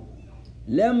نفسه.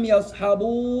 لم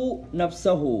يصحبوا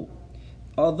نفسه.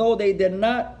 Although they did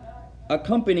not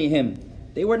accompany him,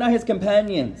 they were not his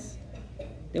companions,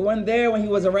 they weren't there when he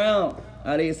was around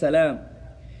alayhi salam.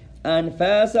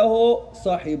 أنفاسه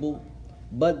صحبوا.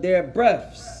 But their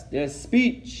breaths, their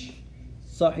speech,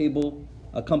 صحبوا,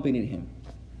 accompanied him.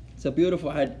 It's a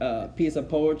beautiful piece of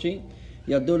poetry.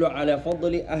 يدل على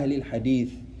فضل أهل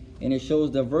الحديث, and it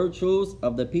shows the virtues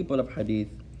of the people of hadith.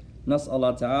 نسأل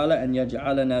الله تعالى أن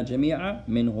يجعلنا جميعا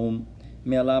منهم.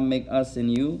 May Allah make us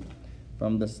and you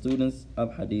from the students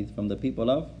of hadith, from the people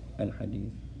of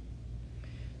al-hadith.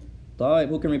 طيب,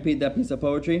 who can repeat that piece of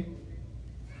poetry?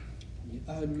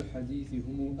 أهل الحديث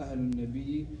هم أهل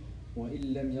النبي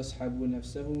وإن لم يصحبوا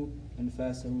نفسه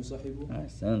أنفاسه صحبوا.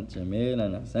 أحسنت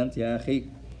جميلا, أحسنت يا أخي.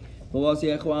 Who else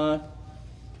يا إخوان?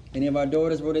 Any of our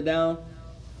daughters wrote it down?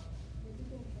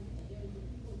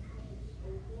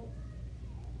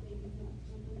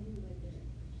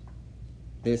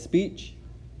 Their speech.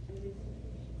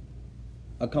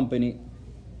 accompany.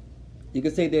 You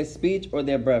could say their speech or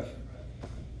their breath.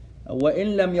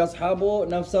 وَإِن لَمْ يَصْحَبُوا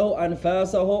نَفْسَهُ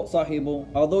أَنْفَاسَهُ صَحِبُوا.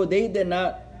 Although they did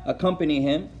not accompany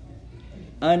him,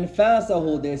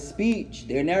 أنفاسه, their speech,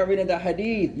 they're narrating the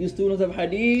hadith. You students of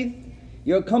hadith,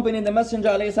 you're accompanying the Messenger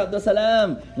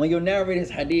ﷺ when you narrate his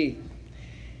hadith.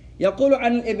 يقول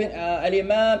عن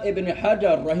الإمام ابن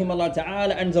حجر رحمه الله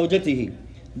تعالى عن زوجته.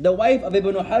 The wife of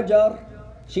Ibn Hajar,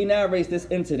 she narrates this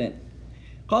incident.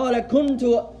 قال كنت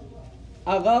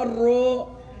أغر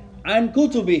عن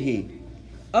كتبه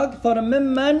أكثر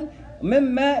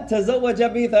مما تزوج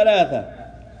بي ثلاثة.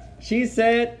 She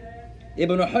said,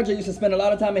 Ibn Hajar used to spend a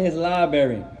lot of time in his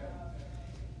library.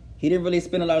 He didn't really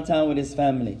spend a lot of time with his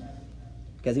family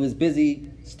because he was busy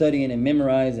studying and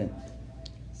memorizing.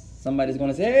 Somebody's going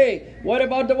to say, hey, what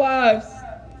about the wives?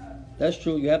 That's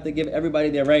true. You have to give everybody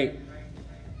their right.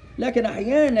 لكن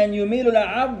أحيانا يميل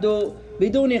العبد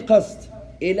بدون قصد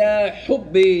إلى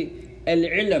حب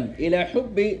العلم إلى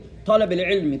حب طلب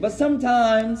العلم. But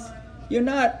sometimes you're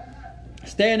not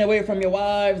staying away from your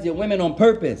wives, your women on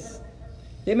purpose.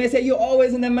 They may say, you're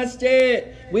always in the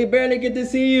masjid. We barely get to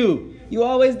see you. You're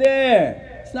always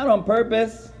there. It's not on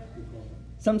purpose.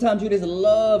 Sometimes you just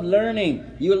love learning.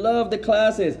 You love the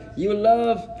classes. You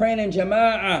love praying in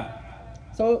jama'ah.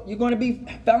 So you're going to be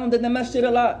found in the masjid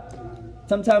a lot.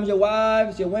 Sometimes your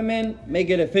wives, your women may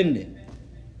get offended.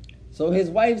 So his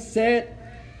wife said,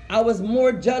 I was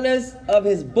more jealous of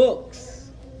his books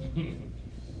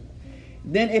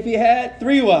than if he had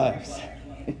 3 wives.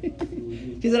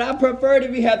 She said, I preferred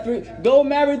if he had 3. Go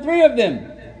marry 3 of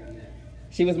them.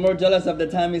 She was more jealous of the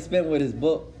time he spent with his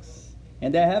books.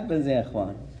 And that happens, ya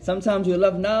ikhwan. Sometimes you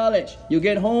love knowledge. You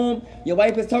get home, your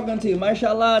wife is talking to you.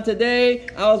 MashaAllah, today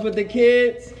I was with the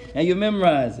kids, and you're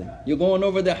memorizing. You're going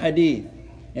over the hadith.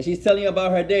 And she's telling you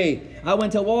about her day. I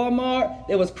went to Walmart,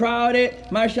 it was crowded.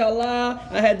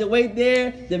 MashaAllah, I had to wait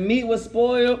there. The meat was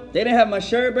spoiled. They didn't have my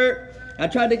sherbet. I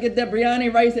tried to get that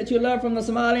biryani rice that you love from the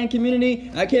Somalian community.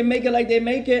 I can't make it like they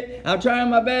make it. I'm trying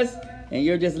my best. And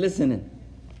you're just listening.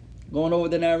 Going over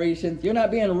the narrations. You're not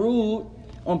being rude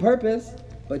on purpose,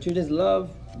 but you just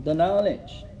love the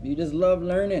knowledge. You just love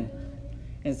learning.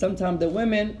 And sometimes the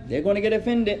women, they're going to get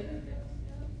offended.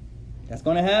 That's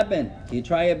going to happen. You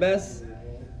try your best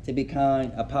to be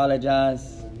kind,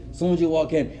 apologize. As soon as you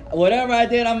walk in, whatever I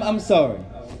did, I'm sorry.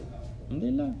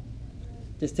 Alhamdulillah.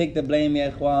 Just take the blame, ya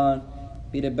ikhwan.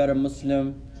 Be the better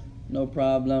Muslim. No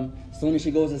problem. As soon as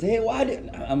she goes and says, hey, why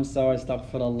did I'm sorry,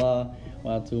 astaghfirullah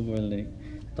wa atubu ilayk.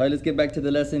 Let's get back to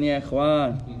the lesson, ya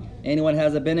ikhwan. Anyone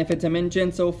has a benefit to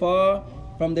mention so far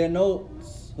from their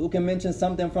notes? Who can mention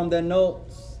something from their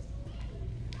notes?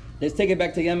 Let's take it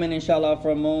back to Yemen, inshallah,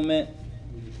 for a moment.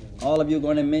 All of you are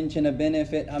going to mention a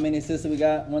benefit. How many sisters we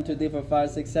got? 1, 2, 3, 4, 5,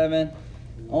 6, 7.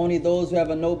 Only those who have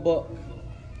a notebook.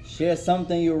 Share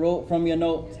something you wrote from your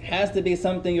notes. Has to be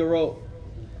something you wrote.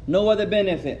 No other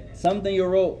benefit. Something you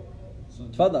wrote.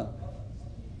 Tfadal.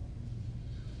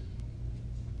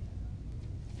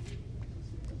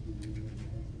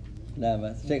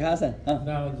 Sheikh Hassan.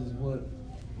 Knowledge is what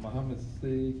Muhammad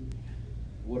said,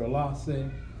 what Allah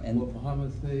said, and what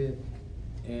Muhammad said,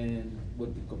 and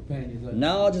what the companions are.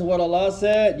 Knowledge is what Allah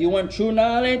said. You want true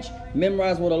knowledge?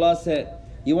 Memorize what Allah said.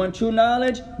 You want true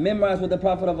knowledge? Memorize what the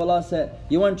Prophet of Allah said.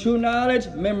 You want true knowledge?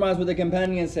 Memorize what the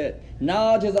companion said.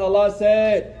 Knowledge is Allah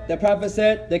said, the Prophet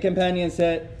said, the companion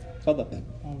said.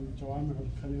 Jawami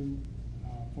al-Kalim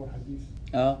for hadith.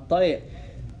 طيب.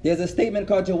 There's a statement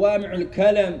called Jawami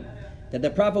al-Kalim that the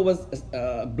Prophet was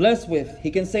blessed with. He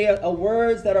can say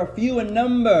words that are few in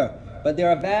number, but they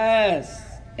are vast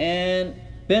and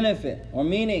benefit or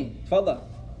meaning. Tfadal.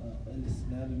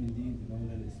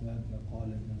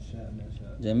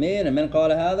 جميل. من قال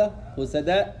هذا? Who said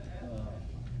that?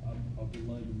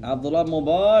 Abdullah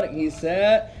Mubarak. He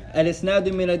said, الإسناد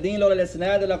من الدين لولا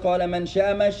الإسناد لقال من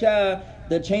شاء ما شاء.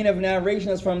 The chain of narration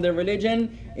is from the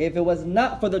religion. If it was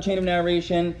not for the chain of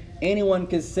narration, anyone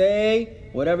could say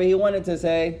whatever he wanted to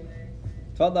say.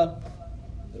 Tfadal.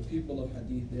 The people of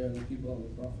hadith, they are the people of the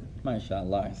Prophet.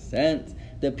 MashaAllah. Sent.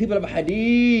 The people of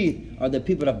hadith are the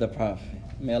people of the Prophet.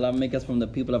 May Allah make us from the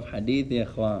people of hadith, ya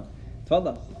ikhwan.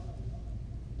 Tfadal.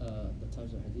 The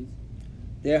types of hadith.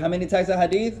 There are how many types of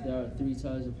hadith? There are 3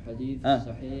 types of hadith.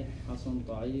 Sahih, Hasan,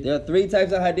 Da'if. There are 3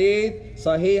 types of hadith.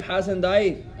 Sahih, Hasan,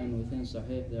 Da'if. And within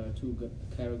Sahih, there are 2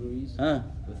 categories.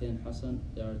 Within Hasan,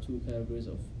 there are 2 categories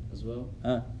as well.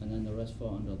 And then the rest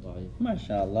fall under Da'if.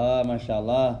 MashaAllah,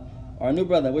 MashaAllah. Our new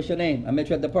brother, what's your name? I met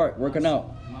you at the park, working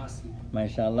out.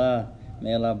 MashaAllah.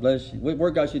 May Allah bless you. What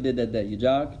workouts you did that day? You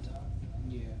jogged?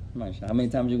 Yeah. MashaAllah. How many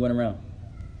times you went around?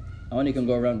 I only can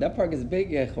go around. That park is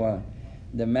big, ya ikhwan.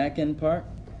 The Mackin Park.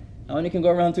 I only can go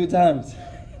around 2 times.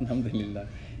 Alhamdulillah.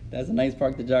 That's a nice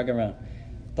park to jog around.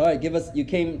 Alright, give us, you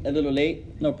came a little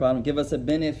late, no problem. Give us a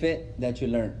benefit that you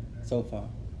learned so far.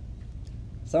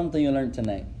 Something you learned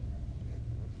tonight.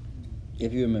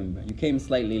 If you remember. You came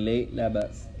slightly late, la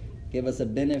bas. Give us a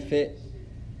benefit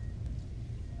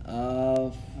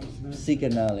of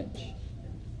seeking knowledge.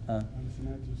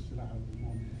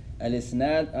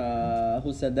 Al-Isnad,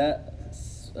 who said that?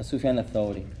 Sufyan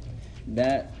al-Thawri.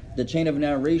 That the chain of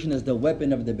narration is the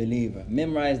weapon of the believer.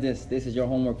 Memorize this. This is your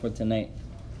homework for tonight.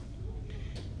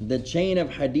 The chain of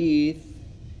hadith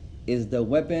is the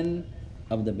weapon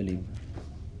of the believer.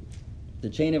 The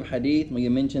chain of hadith, when you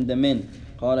mentioned the men,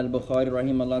 قال البخاري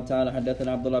رحمه الله تعالى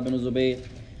حدثنا عبد الله بن زبير.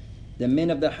 The men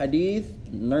of the hadith,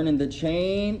 learning the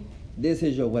chain, this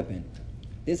is your weapon.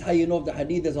 This is how you know if the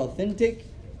hadith is authentic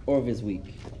or if it's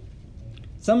weak.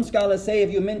 Some scholars say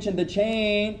if you mention the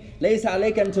chain, ليس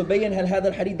عليك أن تبين هل هذا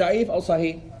الحديث ضعيف أو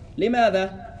صحيح.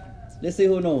 لماذا? Let's see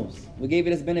who knows. We gave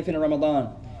you this benefit in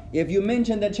Ramadan. If you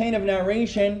mention the chain of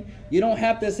narration, you don't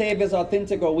have to say if it's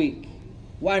authentic or weak.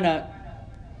 Why not?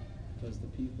 Because the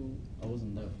people, I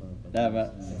wasn't there for it, but That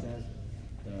right.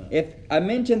 If I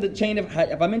mention the chain of,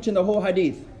 if I mention the whole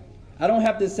hadith, I don't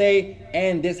have to say,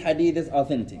 and this hadith is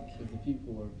authentic. if the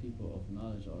people were people of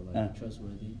knowledge or like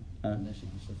trustworthy, then that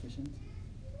should be sufficient.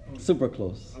 Super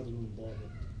close.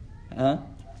 They're Huh?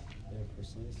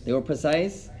 precise. They were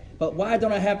precise. But why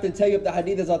don't I have to tell you if the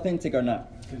hadith is authentic or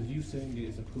not? Because you saying it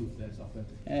is a proof that it's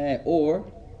authentic. Or,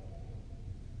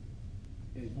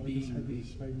 It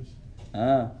being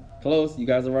close. You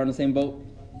guys are on the same boat.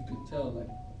 You could tell like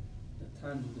the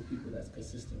times of the people that's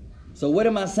consistent. So what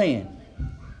am I saying?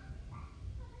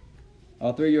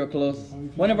 All 3 of you are close.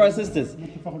 One of our sisters.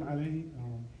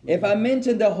 If I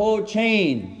mention the whole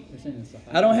chain,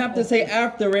 I don't have to say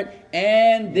after it,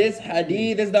 and this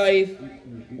hadith is da'if.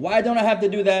 Why don't I have to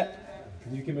do that?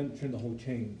 Because you can mention the whole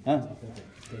chain. Huh? It's authentic.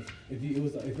 'Cause if it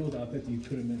was authentic, you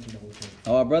couldn't mention the whole chain.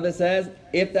 Our brother says,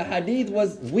 if the hadith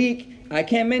was weak, I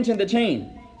can't mention the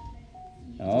chain.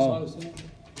 Oh.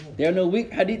 There are no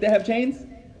weak hadith that have chains?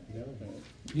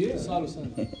 Yeah.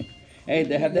 Hey,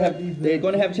 they're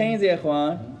going to have chains here,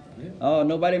 Ikhwan. Oh,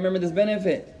 nobody remember this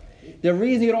benefit. The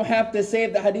reason you don't have to say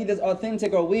if the hadith is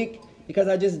authentic or weak, because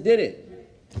I just did it.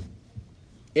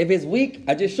 If it's weak,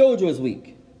 I just showed you it's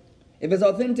weak. If it's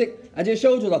authentic, I just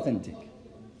showed you it's authentic.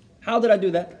 How did I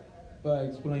do that? By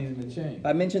explaining the chain.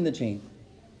 I mentioned the chain.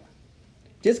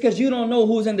 Just because you don't know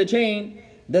who's in the chain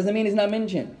doesn't mean it's not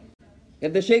mentioned.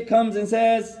 If the sheikh comes and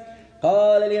says,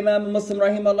 قال الإمام مسلم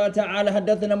رحمه الله تعالى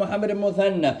حدثنا محمد بن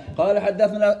مثنى قال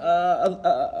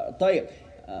حدثنا طيب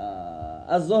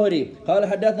الزهري قال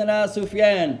حدثنا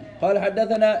سفيان قال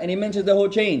حدثنا, and he mentions the whole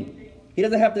chain. He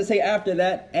doesn't have to say after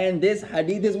that, and this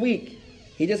hadith is weak.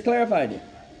 He just clarified it.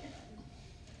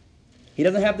 He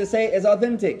doesn't have to say it's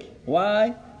authentic.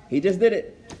 Why? He just did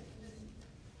it.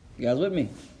 You guys with me?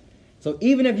 So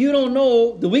even if you don't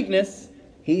know the weakness,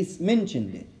 he's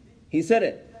mentioned it. He said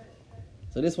it.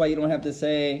 So this is why you don't have to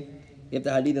say if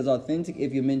the hadith is authentic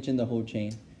if you mention the whole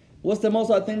chain. What's the most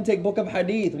authentic book of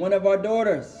hadith? One of our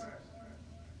daughters.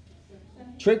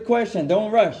 Trick question.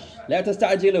 Don't rush. La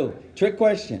tasta'jilu. Trick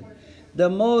question. The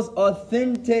most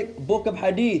authentic book of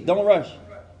hadith. Don't rush.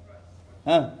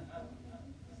 Huh?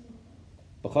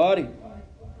 Bukhari.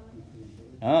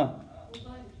 Huh?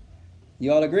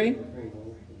 You all agree?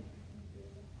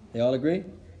 They all agree?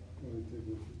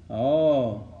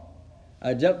 Oh.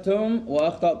 Ajabtum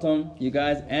wa akhtatum. You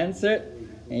guys answered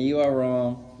and you are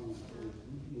wrong.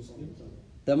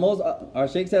 The most, our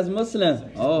sheikh says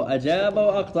Muslim. Oh, ajaba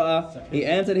wa akhta'a. He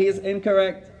answered he is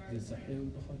incorrect.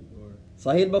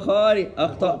 Sahih Bukhari.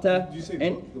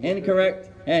 Akhta'ta. Incorrect.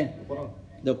 And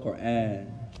the Quran.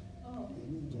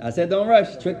 I said don't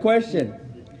rush. Trick question.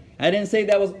 I didn't say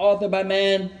that was authored by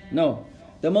man. No.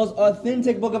 The most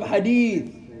authentic book of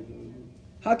hadith.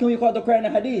 How can we call the Quran a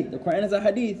hadith? The Quran is a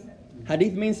hadith.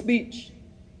 Hadith means speech.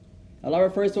 Allah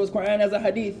refers to His Quran as a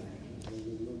hadith.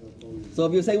 So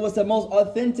if you say what's the most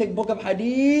authentic book of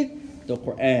hadith? The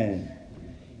Quran.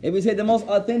 If you say the most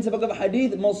authentic book of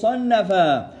hadith,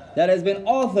 musannafa, that has been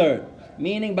authored,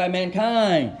 meaning by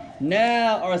mankind.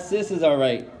 Now our sisters are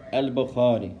right.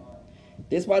 Al-Bukhari.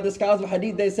 This is why the scholars of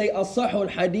hadith, they say, As-sahul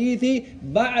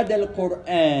hadithi ba'd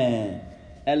al-Quran.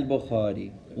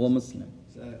 Al-Bukhari wa Muslim.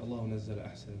 Allah nazzala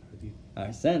ahsan hadith.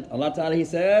 Ahsant. Allah Ta'ala, He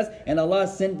says, and Allah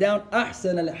sent down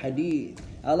ahsan al-hadith.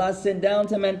 Allah sent down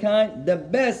to mankind the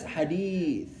best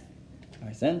hadith.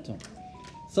 Ahsantum.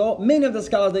 So many of the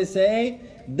scholars, they say,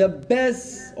 the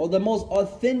best or the most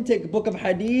authentic book of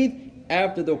hadith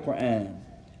after the Quran.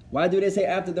 Why do they say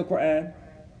after the Quran?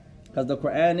 Because the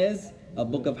Quran is a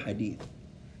book of hadith.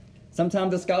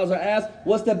 Sometimes the scholars are asked,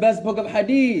 what's the best book of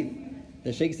hadith?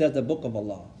 The Shaykh says the book of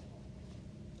Allah.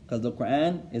 Because the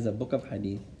Quran is a book of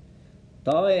hadith.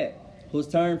 Ta'iq, whose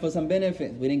turn for some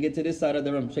benefit? We didn't get to this side of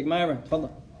the room. Sheikh Myra,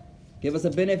 tafadhal. Give us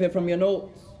a benefit from your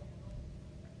notes.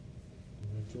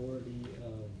 Majority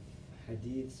of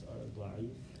hadiths are da'if.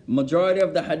 Majority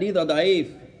of the hadith are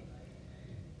da'if.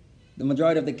 The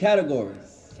majority of the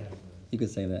categories. You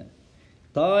could say that.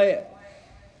 Ta'iq,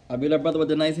 our beloved brother with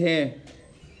the nice hair,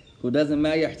 who doesn't ma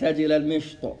يحتاج إلى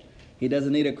المشط. He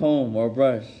doesn't need a comb or a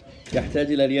brush. يحتاج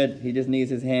إلى اليد. He just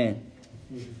needs his hand.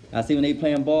 I see when they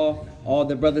playing ball, all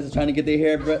the brothers are trying to get their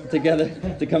hair together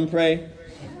to come pray.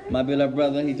 My beloved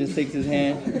brother, he just takes his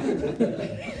hand.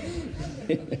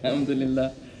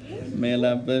 Alhamdulillah. May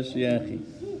Allah bless you, akhi.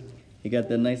 He got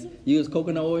that nice. You use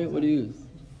coconut oil? What do you use?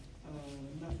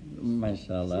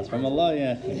 MashaAllah. It's from Allah,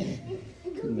 ya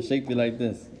akhi. The shaykh be like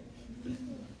this.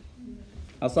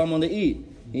 I saw him on the eat.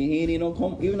 He ain't need no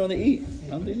comb, even on the eat.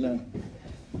 Alhamdulillah.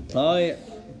 Oh, yeah.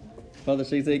 Father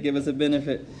Shaykh said, give us a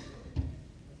benefit.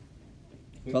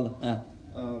 Father.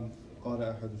 قال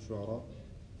أحد الشعراء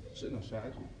شئنا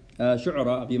شاعر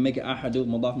شعراء, if you make it أحد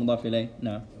مضاف مضاف إليه.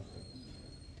 نعم.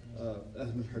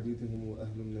 أهل الحديث هم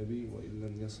أهل النبي وإن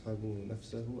لم يصحبوا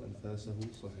نفسه أنفاسه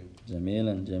صحيح.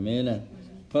 جميلا جميلا.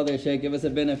 Father Shaykh, give us a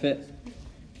benefit.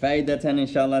 فائدة إن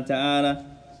شاء الله تعالى.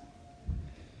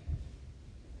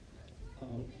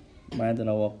 ما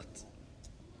عندنا وقت.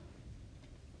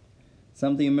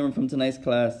 Something you remember from tonight's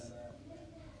class.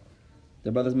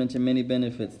 The brothers mentioned many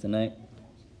benefits tonight.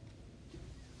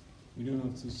 We don't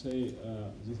have to say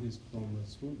this is from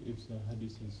Rasul if the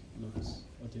hadith is not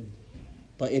authentic.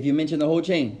 But if you mention the whole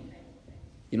chain,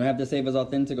 you don't have to say if it's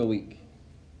authentic or weak.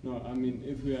 No, I mean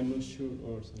if we are not sure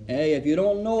or something. Hey, if you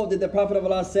don't know, did the Prophet of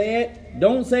Allah say it?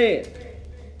 Don't say it.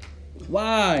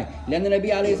 Why? لأن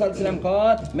النبي عليه الصلاة والسلام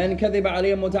قال من كذب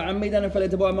عليه متعمدا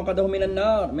فليتبوأ مقعده من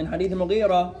النار من حديث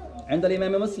المغيرة عند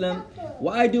الإمام مسلم.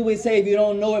 Why do we say if you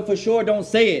don't know it for sure, don't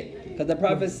say it? Because the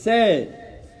Prophet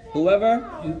said, whoever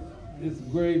It's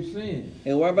grave sin.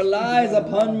 whoever lies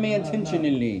upon me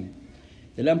intentionally,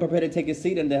 then I'm prepared to take a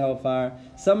seat in the hellfire.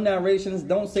 Some narrations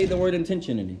don't say the word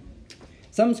intentionally.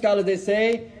 Some scholars, they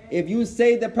say, if you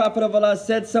say the Prophet of Allah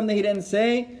said something he didn't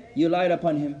say, you lied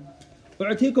upon him.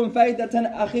 أعطيكم فائدة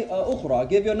أخرى.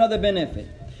 Give you another benefit.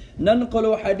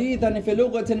 ننقل حديثا في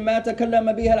لغة ما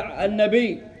تكلم بها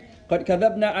النبي قد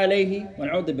كذبنا عليه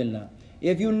ونعوذ بالله.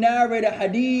 If you narrate a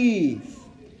hadith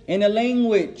in a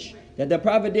language that the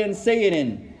Prophet didn't say it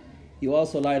in, you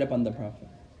also lied upon the Prophet.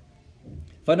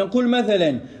 فنقول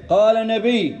مثلا قال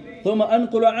النبي ثم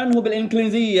أنقل عنه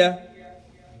بالإنجليزية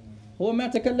هو ما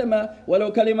تكلم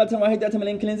ولو كلمة واحدة من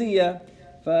الإنجليزية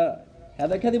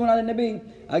هذا كذب على النبي.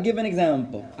 I'll give an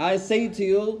example. I say to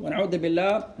you, ونعوذ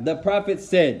بالله, the Prophet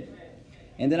said,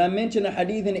 and then I mention a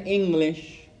hadith in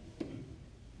English.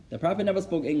 The Prophet never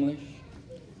spoke English,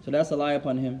 so that's a lie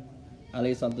upon him.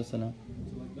 Alayhi salatu wasalam.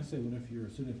 So like, let's say when if you're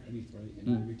a student of hadith, right,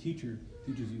 and your teacher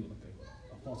teaches you like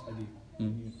a false hadith,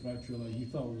 and you throughout your life you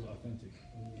thought it was authentic.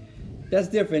 That's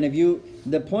different.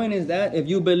 The point is that if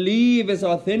you believe it's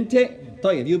authentic,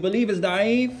 if you believe it's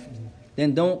da'if,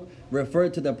 then don't refer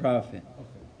to the Prophet.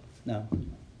 No.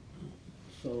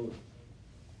 So,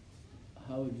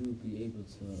 how would you be able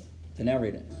to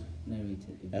narrate it? narrate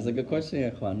it? That's a good question,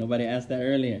 ya ikhwan. Nobody asked that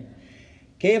earlier.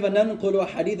 كيف ننقل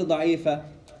حديث ضعيفة?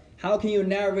 How can you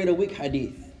narrate a weak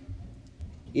hadith?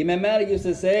 Imam Malik used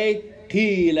to say,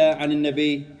 قيل عن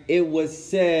النبي. It was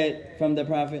said from the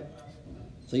Prophet.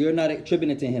 So you're not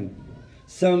attributing it to him.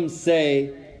 Some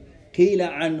say, قيل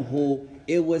عنه.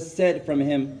 It was said from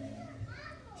him.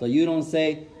 So you don't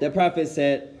say, the Prophet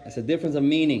said. It's a difference of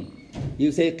meaning.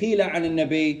 You say, قيل عن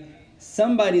النبي.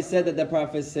 Somebody said that the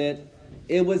Prophet said.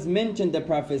 It was mentioned the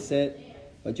Prophet said.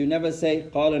 But you never say,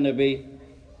 قال النبي.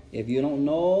 If you don't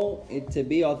know it to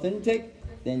be authentic,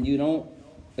 then you don't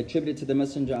attribute it to the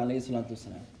Messenger alayhi salatu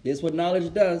wasalam. This is what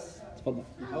knowledge does. How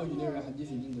would you narrate a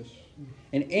hadith in English?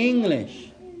 In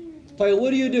English. So what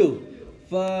do you do?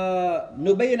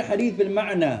 فنبين الحديث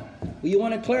بالمعنى. You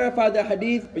want to clarify the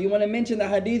hadith, or you want to mention the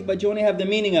hadith, but you only have the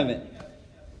meaning of it.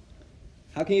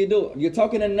 How can you do it? You're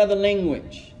talking in another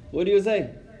language. What do you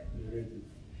say?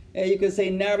 Yeah, you could say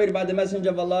narrated by the Messenger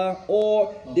of Allah,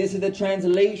 or this is the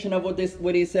translation of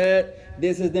what he said.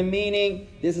 This is the meaning.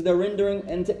 This is the rendering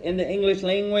in the English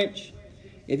language.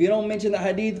 If you don't mention the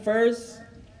hadith first,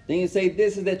 then you say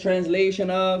this is the translation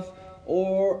of,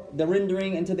 or the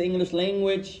rendering into the English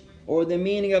language, or the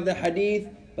meaning of the hadith,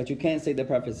 but you can't say the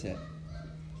Prophet said.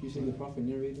 You say the Prophet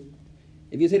narrated?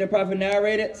 If you say the Prophet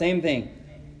narrated, same thing.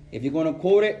 If you're going to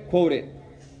quote it, quote it.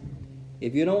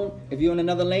 If you're in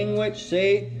another language,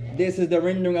 say this is the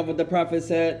rendering of what the Prophet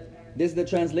said, this is the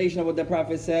translation of what the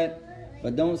Prophet said,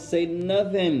 but don't say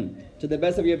nothing to the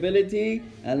best of your ability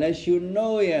unless you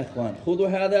know, ya ikhwan. خُذُوا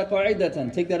هَذَا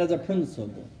قَاعِدَةً. Take that as a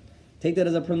principle. Take that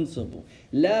as a principle.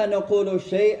 لَا نَقُولُ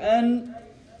شَيْئًا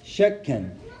شَكًّا.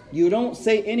 You don't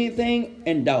say anything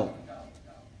in doubt.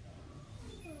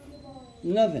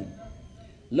 Nothing.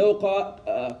 لو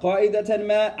قاعدة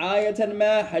ما آية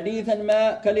ما حديثا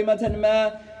ما كلمة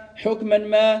ما حكما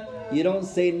ما. You don't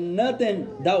say nothing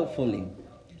doubtfully.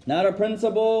 Not a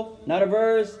principle, not a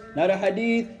verse, not a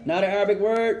hadith, not an Arabic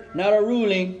word, not a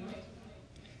ruling.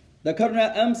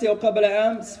 ذكرنا أمس أو قبل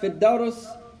أمس في الدرس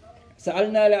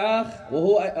سألنا الأخ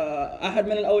وهو أحد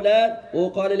من الأولاد وهو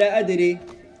قال لا أدري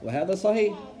وهذا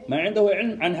صحيح ما عنده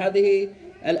علم عن هذه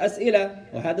الأسئلة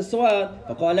وهذا السؤال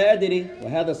فقال لا أدري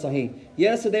وهذا صحيح.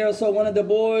 Yesterday or so, one of the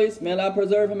boys, may Allah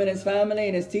preserve him and his family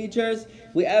and his teachers,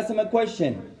 we asked him a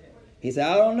question. He said,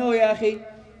 I don't know, ya akhi.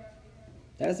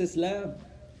 That's Islam.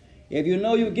 If you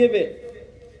know, you give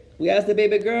it. We asked the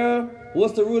baby girl,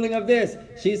 what's the ruling of this?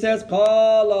 She says,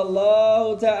 قال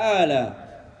الله تعالى.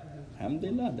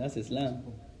 Alhamdulillah, that's Islam.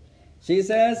 She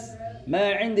says,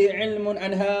 ما عندي علم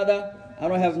عن هذا. I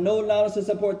don't have no knowledge to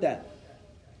support that.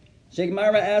 Sheikh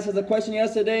Myra asked us a question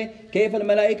yesterday, كيف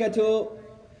الملائكة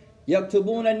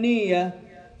يكتبون النية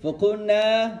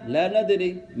فقلنا لا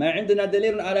ندري ما عندنا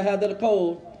دليل على هذا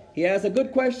القول. He asked a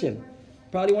good question.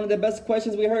 Probably one of the best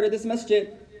questions we heard at this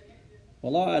masjid.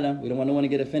 Wallahu alam, we don't want no one to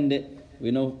get offended.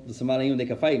 We know the Somalians, they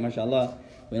can fight, mashallah.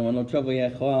 We don't want no trouble, ya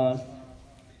ikhwan.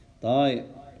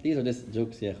 These are just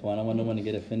jokes, ya ikhwan. I don't want no one to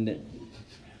get offended.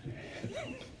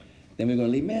 Then we're going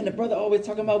to leave. Man, the brother always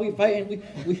talking about we fighting.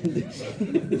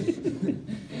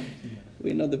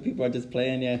 We know the people are just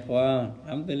playing, ya ikhwan.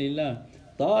 Alhamdulillah.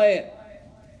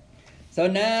 So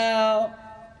now,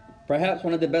 perhaps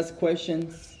one of the best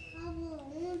questions.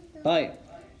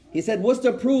 He said, what's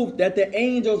the proof that the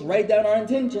angels write down our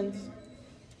intentions?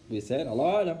 We said,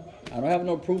 Allah Alam. I don't have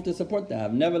no proof to support that.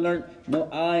 I've never learned no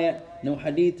ayah, no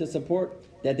hadith to support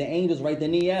that the angels write the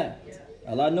niyyah.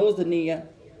 Allah knows the niyyah.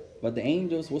 But the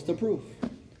angels, what's the proof?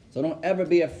 So don't ever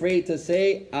be afraid to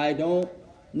say, I don't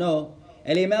know.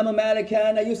 الإمام مالك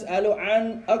كان يسأل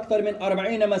عن أكثر من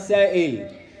 40 مسائل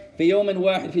في يوم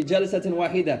واحد في جلسة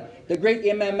واحدة. The great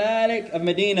Imam Malik of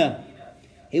Medina.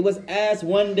 He was asked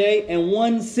one day in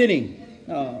one sitting,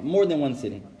 more than one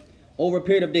sitting, over a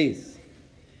period of days,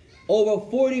 over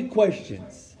 40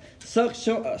 questions.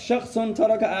 شخص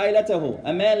ترك عائلته.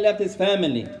 A man left his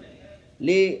family.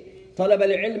 لطلب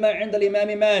العلم عند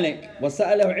الإمام مالك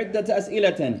وسأله عدة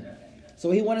أسئلة.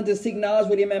 So he wanted to seek knowledge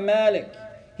with Imam Malik.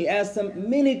 He asked him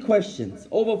many questions,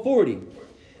 over 40.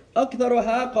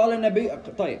 أكثرها قال النبي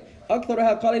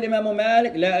أكثرها قال الإمام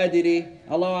مالك لا أدري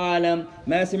الله أعلم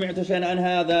ما سمعت شيئا عن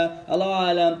هذا الله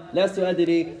أعلم لست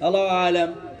أدري الله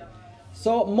أعلم.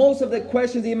 So most of the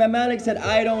questions Imam Malik said,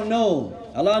 I don't know.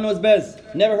 Allah knows best.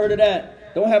 Never heard of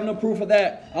that. Don't have no proof of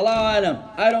that. Allah أعلم.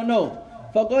 I don't know.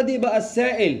 فغضب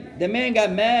السائل. The man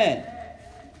got mad.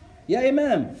 يا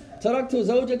إمام تركت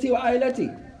زوجتي وعائلتي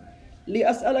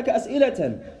لأسألك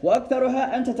أسئلة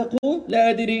وأكثرها أنت تقول لا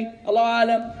أدري الله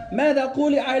أعلم ماذا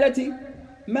أقول لعائلتي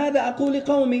ماذا أقول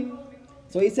لقومي.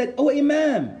 So he said, oh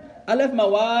Imam, I left my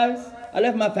wives, I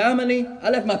left my family, I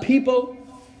left my people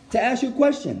to ask you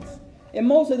questions. And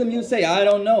most of them you say, I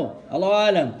don't know. Allah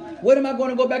Alam. What am I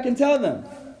going to go back and tell them?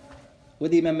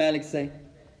 What did Imam Malik say?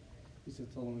 He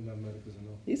said, tell him Imam Malik doesn't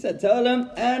know. He said, tell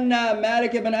them, أن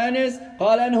مالك ibn Anas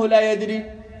قال أنه لا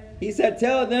يدري. He said,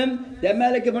 tell them that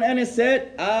Malik ibn Anas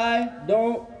said, I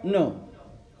don't know.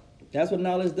 That's what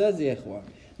knowledge does, ya ikhwan.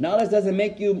 Knowledge doesn't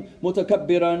make you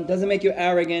mutakabbiran, doesn't make you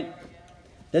arrogant,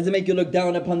 doesn't make you look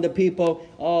down upon the people.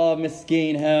 Oh,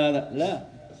 miskeen, la.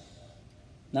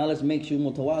 Knowledge makes you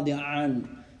mutawadi'an.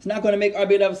 It's not going to make our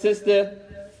beloved sister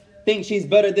think she's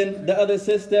better than the other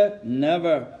sister.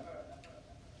 Never.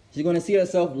 She's going to see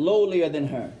herself lowlier than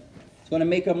her. It's going to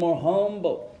make her more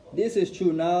humble. This is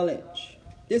true knowledge.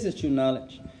 This is true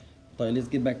knowledge. So let's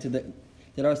get back to the...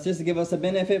 Did our sister give us a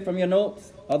benefit from your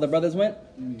notes? All the brothers went?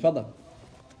 Fadda.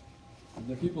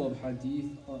 The people of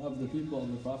Hadith, of the people of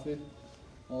the Prophet,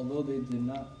 although they did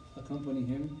not accompany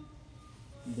him,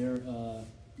 they're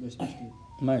special.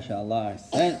 MashaAllah,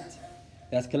 sent.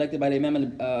 That's collected by the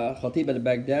Imam Khatib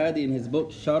al-Baghdadi in his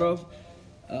book, Sharaf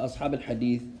Ashab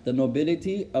al-Hadith, the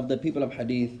nobility of the people of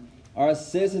Hadith. Our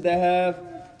sisters that have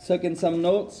taken some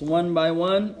notes one by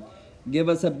one, give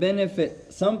us a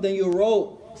benefit. Something you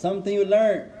wrote, something you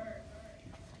learned.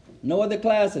 No other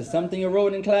classes, something you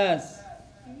wrote in class.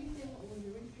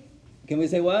 Can we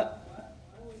say what?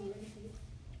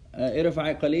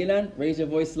 Irfa'i qalilan, raise your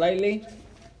voice slightly.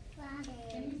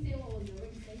 Can you say what was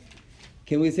already said?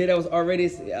 Can we say that was already?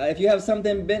 If you have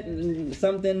something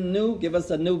new, give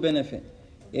us a new benefit.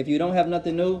 If you don't have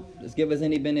nothing new, just give us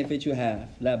any benefit you have.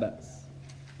 La bas.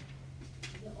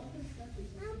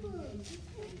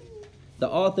 The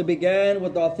author began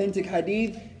with the authentic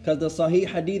hadith because the Sahih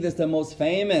hadith is the most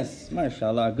famous.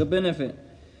 MashaAllah, good benefit.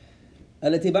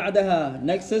 التي بعدها,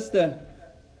 next sister.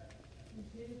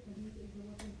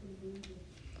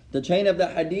 The chain of the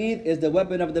hadith is the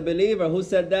weapon of the believer. Who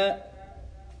said that?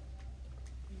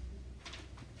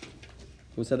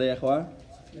 Who said that, ya ikhwan?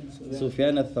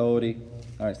 Sufyan al-Thawri.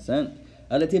 Alright, son.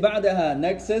 التي بعدها,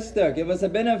 next sister. Give us a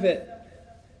benefit.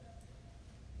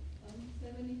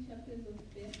 70 chapters of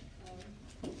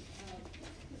fiqh.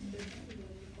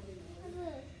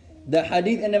 The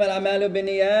hadith إنما الأعمال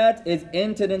بالنيات is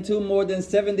entered into more than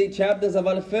 70 chapters of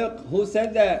al-fiqh. Who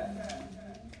said that?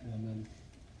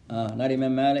 Not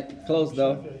Imam Malik. Close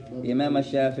though. Imam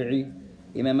al-Shafi'i.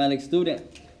 Imam Malik's student.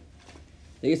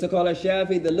 They used to call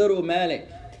al-Shafi'i the little Malik.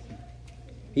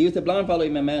 He used to blind follow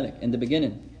Imam Malik in the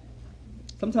beginning.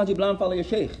 Sometimes you blind follow your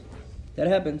sheikh. That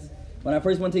happens. When I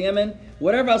first went to Yemen,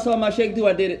 whatever I saw my sheikh do,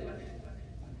 I did it.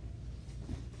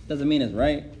 Doesn't mean it's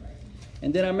right.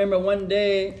 And then I remember one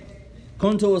day,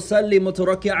 كنت أصلي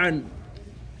متركعا.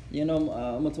 You know,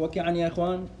 متوكعا يا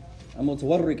إخوان?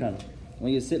 متوركا.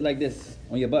 When you sit like this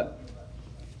on your butt.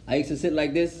 I used to sit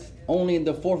like this only in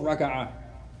the fourth raka'ah.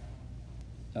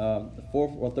 The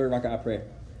fourth or third raka'ah prayer.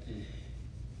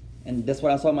 And that's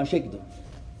what I saw my sheikh do.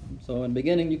 So in the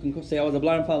beginning, you can say I was a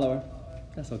blind follower.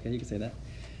 That's okay, you can say that.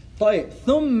 طيب,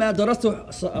 ثم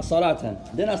درست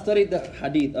صلاة. Then I studied the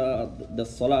hadith, the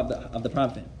salah of the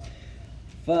Prophet.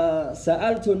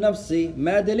 فسألت نفسي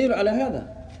ما دليل على هذا.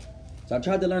 So I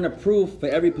tried to learn a proof for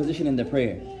every position in the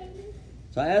prayer.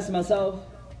 So I asked myself,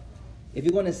 if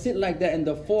you're going to sit like that in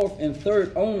the fourth and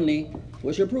third only,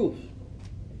 what's your proof?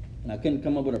 And I couldn't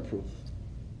come up with a proof.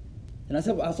 And I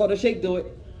said, well, I saw the sheikh do it.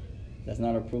 That's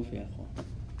not a proof, ya ikhwan.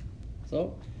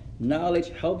 So, knowledge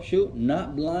helps you,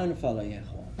 not blind follow, ya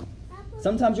ikhwan.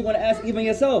 Sometimes you're going to ask even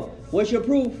yourself, what's your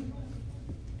proof?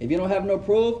 If you don't have no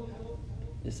proof,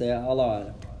 just say,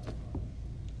 Allah.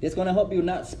 It's going to help you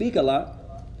not speak a lot.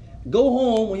 Go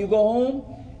home, when you go home,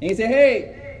 and you say,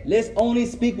 hey, let's only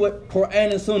speak with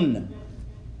Quran and Sunnah.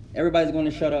 Everybody's going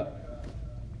to shut up.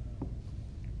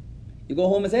 You go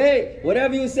home and say, hey,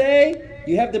 whatever you say,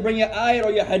 you have to bring your ayat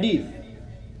or your hadith.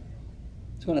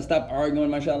 It's going to stop arguing,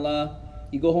 mashallah.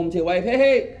 You go home to your wife,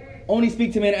 hey, only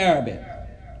speak to me in Arabic.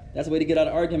 That's the way to get out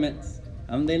of arguments.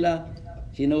 Alhamdulillah.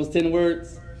 She knows 10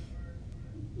 words.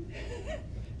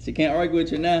 She can't argue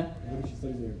with you now. What if she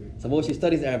studies Arabic? Suppose she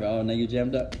studies Arabic. Oh, now you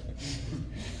jammed up.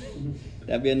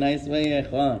 That'd be a nice way, ya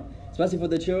ikhwan. Especially for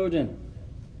the children.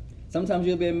 Sometimes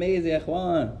you'll be amazed, ya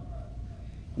ikhwan.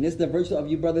 And this is the virtue of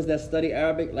you brothers that study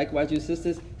Arabic. Likewise, you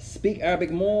sisters, speak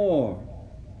Arabic more.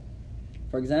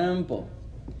 For example,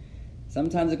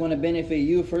 sometimes it's going to benefit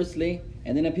you firstly,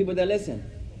 and then the people that listen.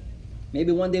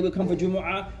 Maybe one day we'll come for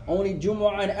Jumu'ah, only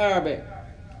Jumu'ah in Arabic.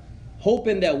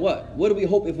 Hoping that what? What do we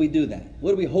hope if we do that?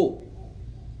 What do we hope?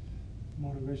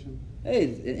 Motivation. Hey,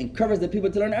 it encourages the people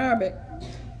to learn Arabic.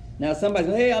 Now somebody's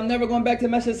going, hey, I'm never going back to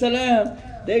Masjid Salam.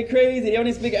 They crazy, they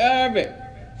only speak Arabic.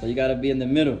 So you got to be in the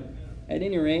middle. At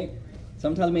any rate,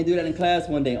 sometimes we do that in class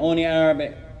one day, only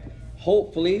Arabic.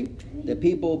 Hopefully, the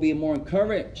people will be more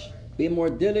encouraged, be more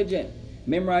diligent.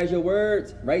 Memorize your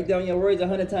words, write down your words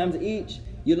 100 times each.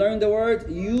 You learn the words,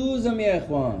 use them, ya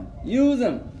ikhwan. Use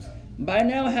them. By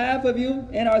now, half of you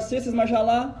and our sisters,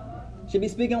 mashallah, should be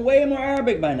speaking way more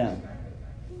Arabic by now.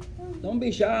 Don't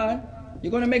be shy.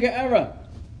 You're going to make an error.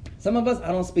 Some of us,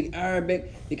 I don't speak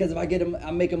Arabic because if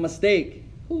I make a mistake.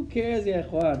 Who cares, ya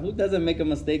ikhwan? Who doesn't make a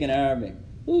mistake in Arabic?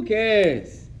 Who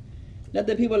cares? Let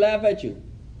the people laugh at you.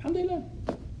 Alhamdulillah.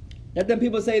 Let them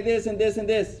people say this and this and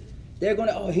this. They're going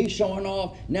to, oh, he's showing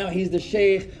off. Now he's the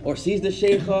sheikh or she's the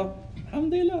sheikha.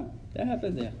 Alhamdulillah. That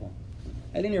happens, ya ikhwan.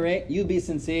 At any rate, you be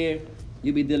sincere,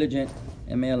 you be diligent,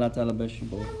 and may Allah Ta'ala bless you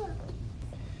both.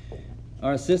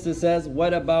 Our sister says,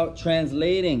 what about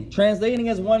translating? Translating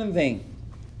is one thing.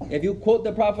 If you quote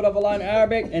the Prophet of Allah in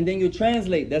Arabic and then you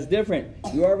translate, that's different.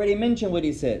 You already mentioned what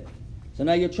he said. So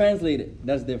now you translate it.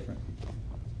 That's different.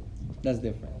 That's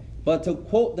different. But to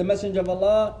quote the Messenger of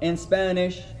Allah in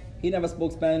Spanish, he never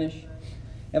spoke Spanish.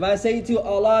 If I say to you,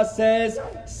 Allah says,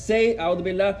 say, A'udhu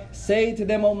Billah, say to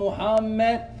them, O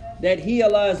Muhammad, that he,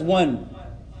 Allah, is one.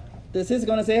 This is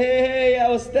going to say, hey,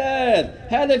 ya Ustad,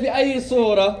 هذا في أي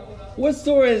surah? What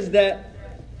surah is that?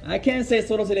 I can't say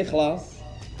Surah Al-Ikhlas.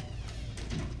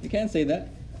 You can't say that.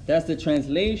 That's the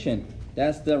translation.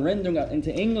 That's the rendering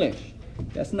into English.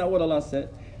 That's not what Allah said.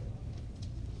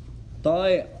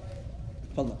 طيب.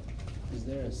 Is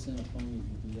there a sin upon you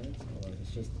if you do that? Or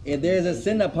it's just If there is a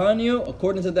sin upon you,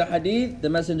 according to the hadith, the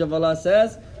Messenger of Allah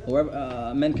says, whoever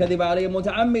man kadhiba alayya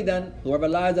muta'ammidan, whoever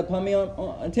lies upon me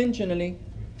intentionally.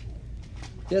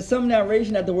 There's some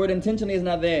narration that the word intentionally is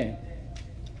not there.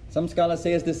 Some scholars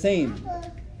say it's the same.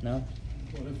 No?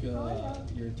 What if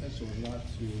your intention was not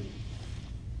to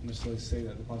necessarily say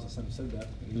that the Prophet said that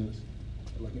in English?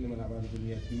 Like, you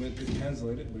meant to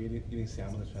translate it, but you didn't say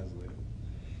I'm going to translate it.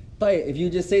 But if you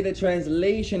just say the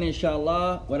translation,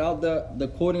 inshallah, without the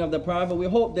quoting of the Prophet, we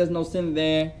hope there's no sin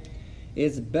there.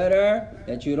 It's better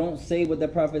that you don't say what the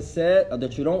Prophet said, or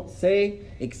that you don't say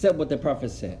except what the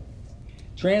Prophet said.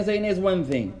 Translating is one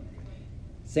thing.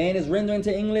 Saying it's rendering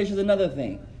to English is another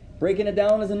thing. Breaking it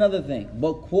down is another thing.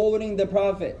 But quoting the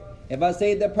Prophet, if I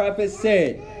say the Prophet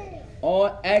said,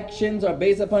 all actions are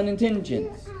based upon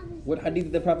intentions. What hadith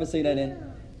did the Prophet say that in?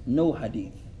 No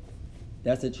hadith.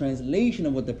 That's a translation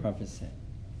of what the Prophet said.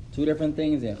 Two different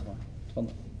things, ya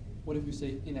ikhwan. What if you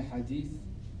say in a hadith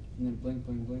and then blank,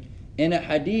 blank, blank? In a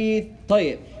hadith,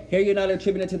 tayyib. Here you're not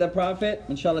attributing it to the Prophet.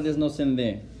 Inshallah, there's no sin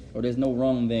there. Or there's no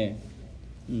wrong there.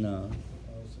 No.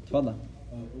 Tfadal.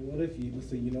 What if you, let's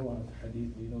say you know on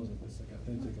hadith, you know if it's like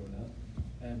authentic or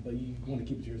not, but you want to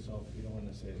keep it to yourself, you don't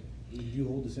want to say it. You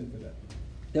hold the sin for that.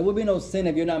 There will be no sin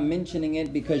if you're not mentioning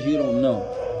it because you don't know.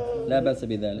 La basa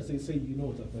bidhalik. Let's say you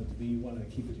know it's authentic, but you want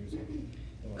to keep it to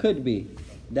yourself. Could be.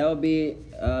 That would be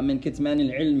min kitman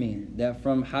al-ilmi, that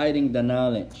from hiding the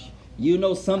knowledge. You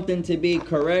know something to be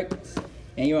correct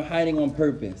and you're hiding on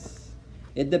purpose.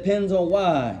 It depends on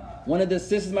why. One of the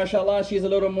sisters, mashallah, she's a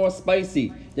little more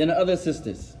spicy than the other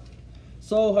sisters.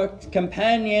 So her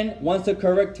companion wants to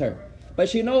correct her. But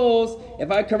she knows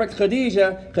if I correct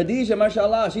Khadija,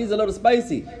 mashallah, she's a little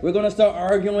spicy. We're going to start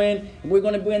arguing. We're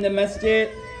going to be in the masjid.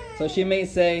 So she may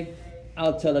say,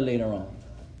 I'll tell her later on.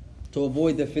 To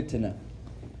avoid the fitna.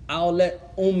 I'll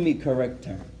let Ummi correct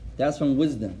her. That's from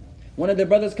wisdom. One of the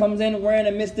brothers comes in wearing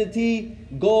a Mr. T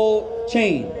gold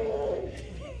chain.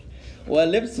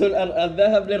 وَلِبْسُ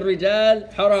الذهب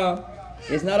للرجال حرام.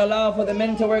 It's not allowed for the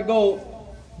men to wear gold.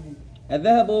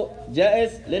 الذهب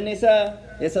جائز للنساء.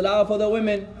 It's allowed for the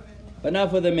women, but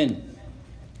not for the men.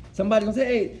 Somebody's going to say,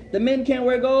 hey, the men can't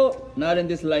wear gold? Not in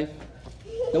this life.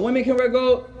 The women can wear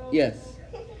gold? Yes.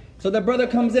 So the brother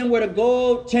comes in with a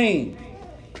gold chain.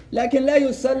 لكن لا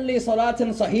يصلي صلاة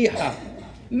صحيحة.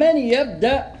 من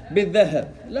يبدأ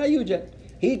بالذهب. لا يوجد.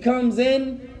 He comes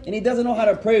in and he doesn't know how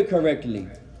to pray correctly.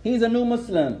 He's a new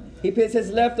Muslim. He puts his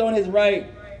left on his right.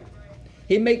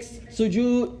 He makes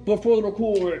sujood before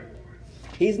ruku'.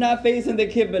 He's not facing the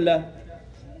Qibla.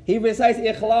 He recites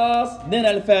Ikhlas, then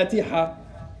Al-Fatiha.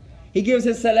 He gives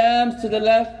his salams to the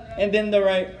left and then the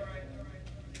right.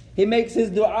 He makes his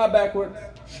dua backwards.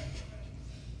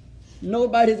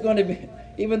 Nobody's going to be,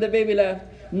 even the baby laughed.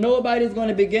 Nobody's going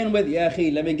to begin with, Ya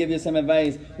akhi, let me give you some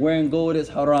advice. Wearing gold is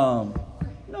haram.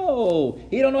 No,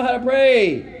 he don't know how to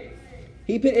pray.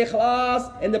 He put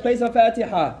Ikhlas in the place of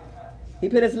Fatiha. He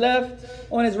put his left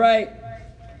on his right.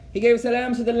 He gave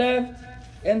salams to the left.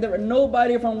 And there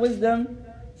nobody from wisdom.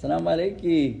 Salam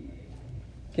alayki.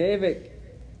 Kavik.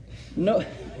 No.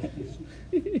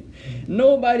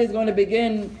 Nobody's going to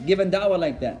begin giving da'wah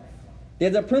like that.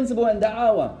 There's a principle in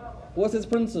da'wah. What's his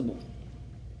principle?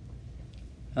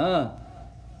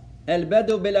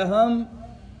 Al-badu bil-aham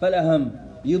fal-aham.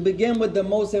 You begin with the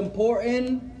most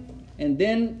important, and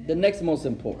then the next most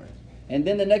important, and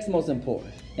then the next most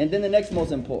important, and then the next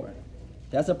most important.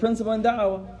 That's a principle in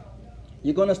da'wah.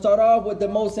 You're going to start off with the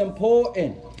most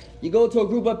important. You go to a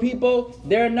group of people,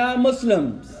 they're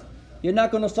non-Muslims. You're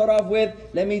not going to start off with,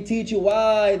 let me teach you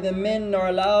why the men are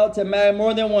allowed to marry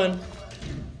more than one.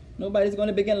 Nobody's going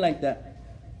to begin like that.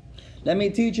 Let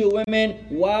me teach you women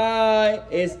why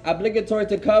it's obligatory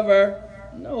to cover.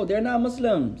 No, they're not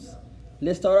Muslims.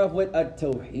 Let's start off with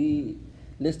al-tawheed.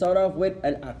 Let's start off with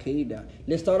al-aqidah.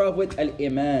 Let's start off with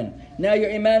al-iman. Now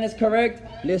your iman is correct.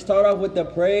 Let's start off with the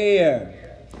prayer.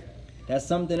 That's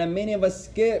something that many of us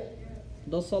skip.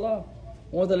 The salah.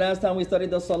 When was the last time we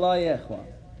studied the salah, ya ikhwan?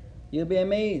 You'll be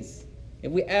amazed.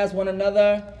 If we ask one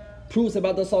another proofs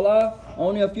about the salah,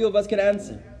 only a few of us can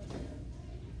answer.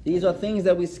 These are things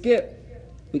that we skip.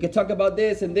 We can talk about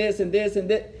this and this and this and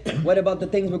this. What about the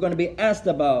things we're going to be asked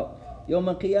about? Yawm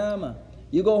al-Qiyamah.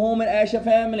 You go home and ask your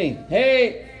family,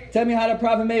 hey, tell me how the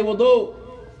Prophet made wudu.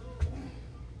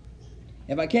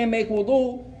 If I can't make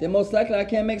wudu, then most likely I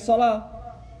can't make salah.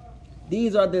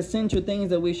 These are the essential things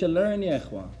that we should learn, ya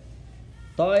ikhwan.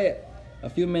 Tayyib. A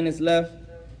few minutes left.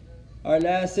 Our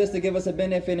last sister give us a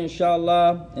benefit,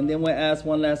 inshallah, and then we'll ask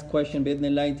one last question,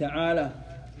 bi'idhnillahi ta'ala.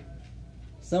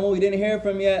 Someone we didn't hear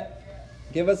from yet,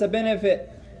 give us a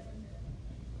benefit.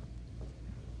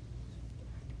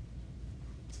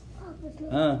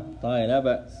 طيب لا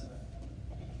بأس.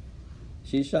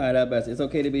 She's shy, لا بأس. It's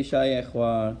okay to be shy يا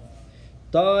إخوان.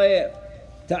 طيب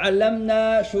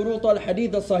تعلمنا شروط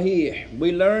الحديث الصحيح.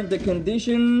 We learned the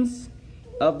conditions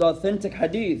of the authentic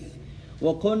hadith.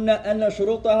 وقلنا أن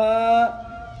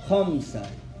شروطها 5.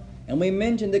 And we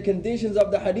mentioned the conditions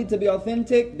of the hadith to be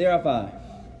authentic. There are 5.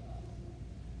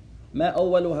 ما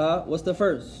أولها? What's the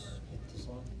first?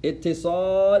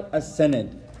 اتصال السند.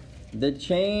 The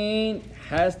chain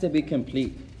has to be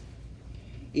complete.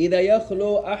 إذا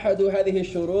يخلو أحد هذه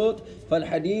الشروط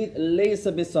فالحديث ليس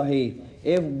بالصحيح.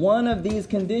 If one of these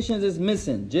conditions is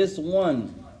missing, just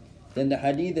one, then the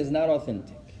hadith is not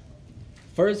authentic.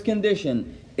 First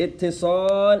condition,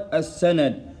 اتصال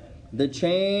السند. The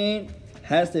chain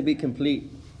has to be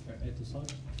complete.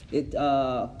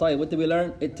 طيب, what did we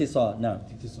learn? اتصال. Now.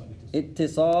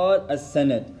 اتصال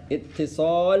السند.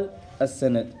 اتصال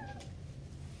السند.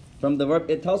 From the verb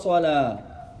اتصل.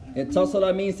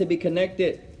 اتصل means to be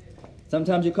connected.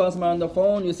 Sometimes you call someone on the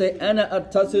phone, you say أنا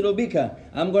أتصل بك.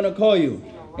 I'm going to call you.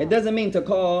 It doesn't mean to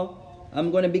call.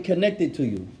 I'm going to be connected to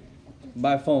you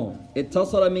by phone.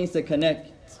 اتصل means to connect.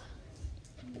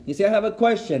 You say I have a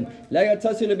question. لا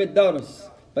يتصل بالدرس.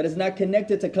 But it's not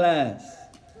connected to class.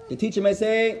 The teacher may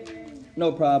say,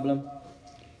 no problem.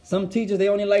 Some teachers, they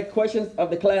only like questions of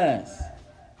the class.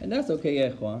 And that's okay, ya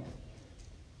ikhwan.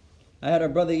 I had a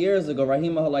brother years ago,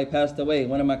 rahimahullah, he passed away.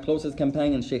 One of my closest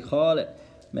companions, Sheikh Khalid.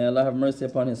 May Allah have mercy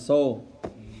upon his soul.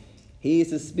 He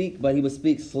used to speak, but he would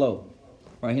speak slow.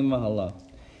 Rahimahullah.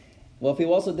 Well, if he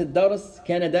also did dars,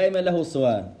 كان دائما له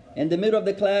سؤال. In the middle of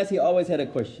the class, he always had a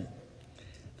question.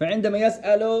 فعندما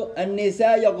يسأل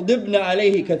النساء يغضبن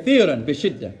عليه كثيرا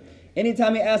بشدة.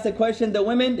 Anytime he asked a question, the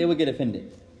women, they would get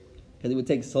offended. Because it would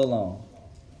take so long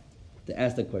to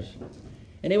ask the question.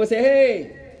 And they would say,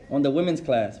 hey, on the women's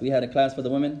class, we had a class for the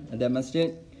women at that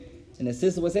masjid. And the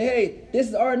sister would say, hey, this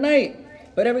is our night.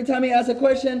 But every time he asks a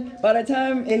question, by the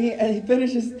time he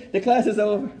finishes, the class is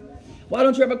over. Why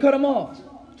don't you ever cut him off?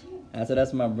 I said,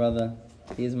 that's my brother.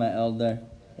 He's my elder.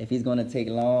 If he's going to take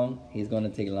long, he's going to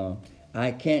take long.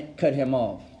 I can't cut him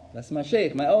off. That's my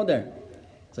sheikh, my elder.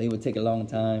 So he would take a long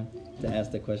time to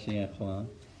ask the question, ya ikhwan.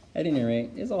 At any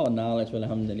rate, it's all knowledge,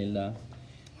 alhamdulillah.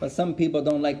 But some people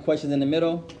don't like questions in the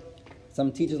middle.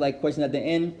 Some teachers like questions at the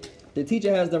end. The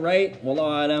teacher has the right,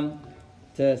 wallahu alam,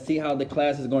 to see how the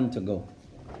class is going to go.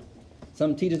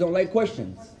 Some teachers don't like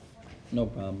questions. No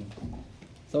problem.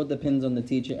 So it depends on the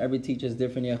teacher. Every teacher is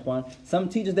different, ya ikhwan. Some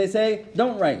teachers, they say,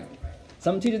 don't write.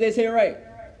 Some teachers, they say, write.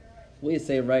 We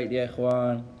say, write, ya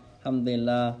ikhwan.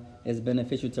 Alhamdulillah, it's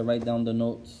beneficial to write down the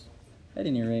notes. At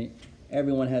any rate,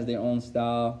 everyone has their own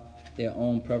style, their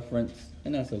own preference,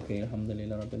 and that's okay.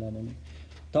 Alhamdulillah, Rabbil Alameen.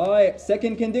 طيب,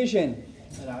 second condition.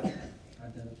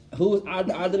 Who's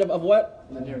adal of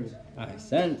what?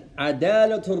 Ahsant.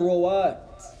 Adalatul ruwat.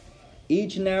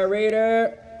 Each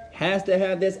narrator has to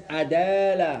have this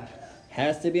adala.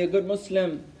 Has to be a good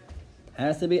Muslim.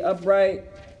 Has to be upright.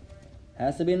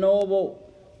 Has to be noble.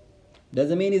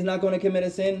 Doesn't mean he's not going to commit a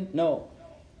sin. No.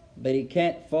 But he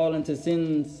can't fall into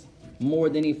sins more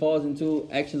than he falls into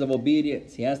actions of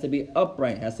obedience. He has to be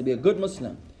upright. Has to be a good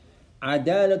Muslim.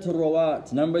 Adalatul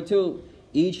rawat. Number 2,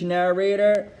 each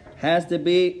narrator has to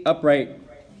be upright.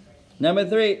 Number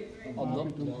 3,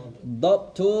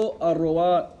 Dabtu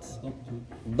ar-rawat.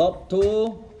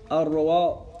 Dabtu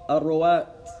ar-rawat.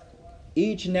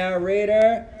 Each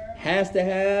narrator has to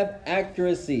have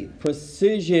accuracy,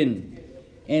 precision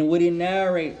in what he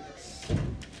narrates.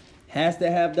 Has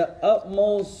to have the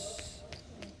utmost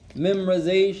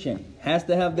memorization. Has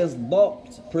to have this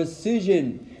dabt,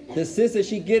 precision. The sister,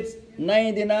 she gets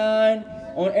 99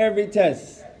 on every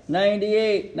test.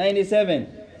 98, 97.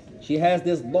 She has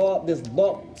this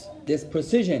dabt, this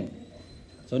precision.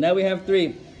 So now we have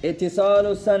 3.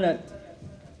 Ittisalu sanad.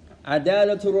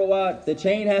 Adalatul rawat. The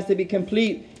chain has to be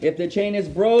complete. If the chain is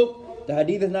broke, the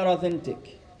hadith is not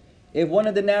authentic. If one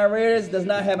of the narrators does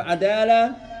not have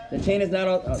adala, the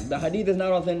hadith is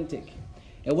not authentic.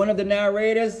 If one of the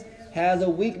narrators has a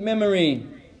weak memory,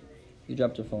 you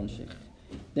dropped your phone, Sheikh,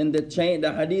 then the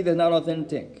hadith is not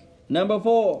authentic. Number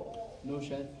 4, No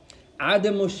shad.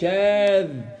 Adamu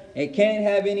shadh. It can't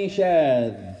have any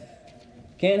shadh.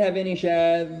 Can't have any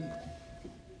shadh.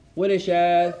 What is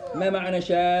shadh? Ma ma'ana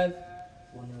shadh?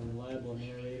 When a reliable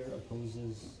narrator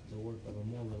opposes the work of a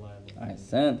more reliable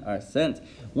Ahsant.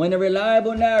 When a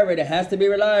reliable narrator has to be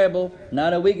reliable,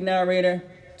 not a weak narrator.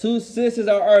 2 sisters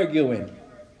are arguing.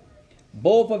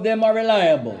 Both of them are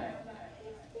reliable.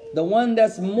 The one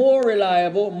that's more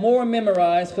reliable, more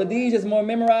memorized, Khadijah is more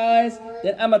memorized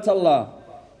than Amatallah.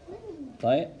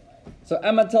 Right? So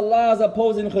Amatallah is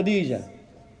opposing Khadijah.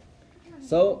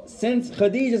 So since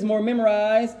Khadija is more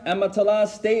memorized,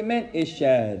 Amatallah's statement is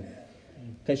shadh.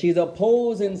 Because she's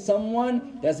opposing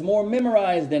someone that's more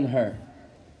memorized than her.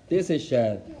 This is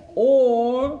shadh.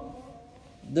 Or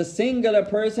the singular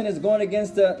person is going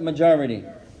against the majority.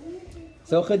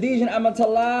 So Khadija and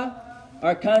Amatallah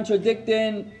are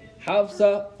contradicting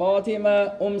Hafsa,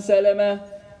 Fatima, Salama.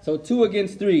 So 2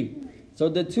 against 3. So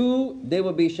the 2, they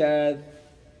will be shadh.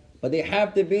 But they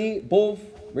have to be both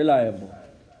reliable.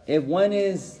 If one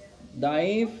is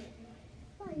da'if,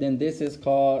 then this is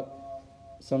called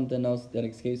something else that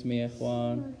escapes me,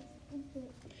 ikhwan.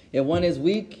 If one is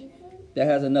weak, that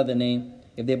has another name.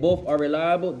 If they both are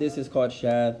reliable, this is called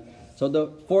shadh. So the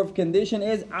 4th condition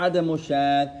is adamu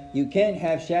shadh. You can't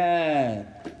have shadh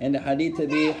and the hadith to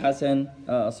be hasan,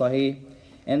 sahih.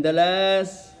 And the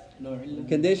last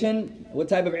condition, what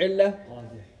type of illah?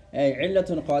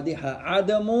 Illatun qadiha.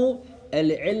 Adamu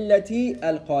al-illati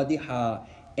al-qadiha.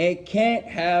 It can't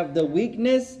have the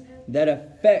weakness that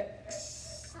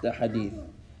affects the hadith.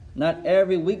 Not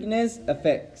every weakness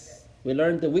affects. We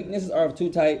learned the weaknesses are of 2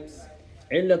 types.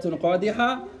 Illatun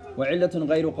qadiha wa illatun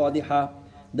ghayru qadiha.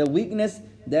 The weakness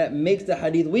that makes the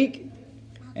hadith weak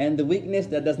and the weakness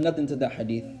that does nothing to the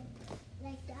hadith.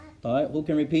 Alright, who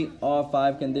can repeat all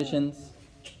 5 conditions?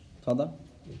 Tafadhal.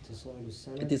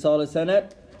 Ittisal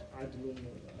al-sanad.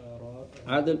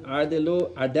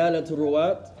 عدالة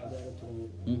الرواة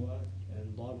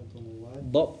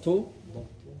ضبط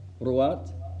رواة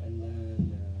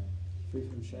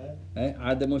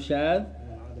عدم شاذ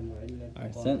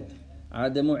أحسنت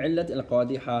عدم علة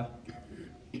القادحة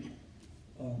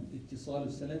اتصال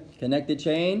السند. Connected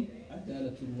chain.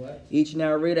 عدالة الرواة. Each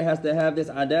narrator has to have this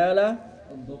adala.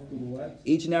 ضبط الرواة.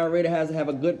 Each narrator has to have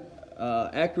a good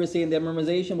accuracy in their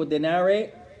memorization with they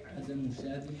narrate. عدم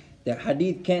الشاذ. The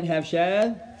hadith can't have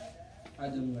shadh.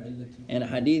 عدم علة. And a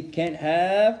hadith can't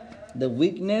have the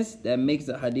weakness that makes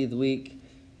the hadith weak.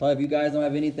 But if you guys don't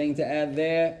have anything to add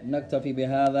there, naktafi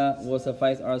bihada, we'll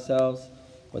suffice ourselves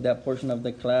with that portion of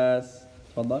the class.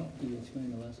 Tafadhal. Can you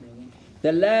explain the last one?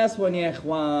 The last one, ya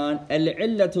ikhwan,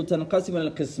 al-illatu tanqasim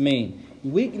al-qismain.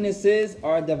 Weaknesses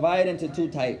are divided into 2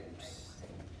 types.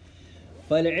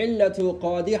 فالعلة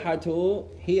قادحة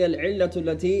هي العلة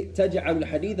التي تجعل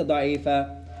الحديث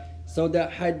ضعيفا. So the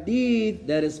hadith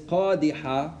that is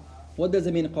qadiha, what does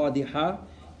it mean qadiha?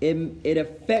 It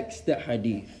affects the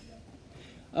hadith.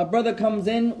 A brother comes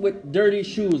in with dirty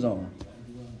shoes on.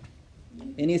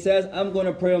 And he says, I'm going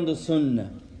to pray on the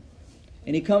sunnah.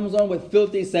 And he comes on with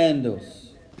filthy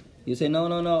sandals. You say,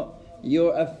 no.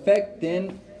 You're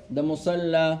affecting the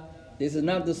musalla. This is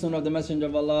not the sunnah of the Messenger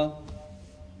of Allah.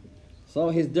 So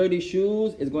his dirty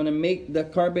shoes is going to make the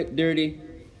carpet dirty.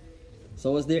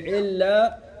 So it's the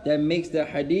illah that makes the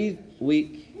hadith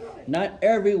weak. Not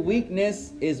every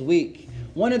weakness is weak.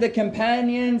 One of the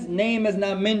companions' name is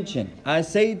not mentioned. I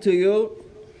say to you,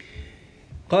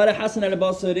 قال حسن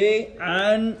البصري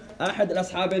عن أحد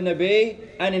أصحاب النبي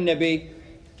عن النبي.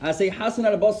 I say Hasan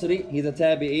al-Basri, he's a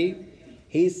tabi'i.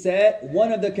 He said,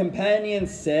 one of the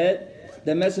companions said,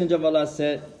 the Messenger of Allah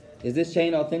said, is this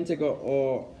chain authentic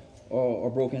or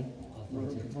broken?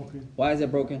 Broken. Why is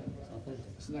it broken?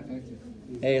 It's not connected.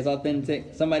 Hey, it's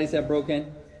authentic. Somebody said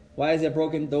broken. Why is it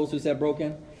broken? Those who said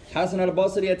broken. Hasan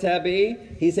al-Basri, a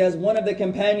tabi'i, he says, one of the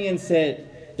companions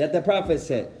said that the Prophet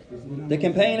said. The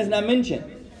companion is not mentioned.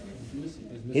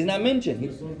 He's not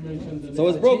mentioned. So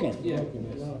it's broken. Yeah.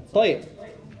 طيب.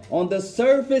 On the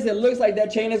surface, it looks like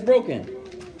that chain is broken.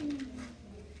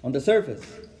 On the surface.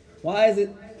 Why is it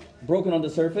broken on the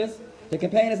surface? The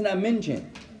companion is not mentioned.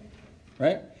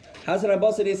 Right? Hasan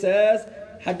al-Basri says,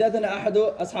 حدثنا أحد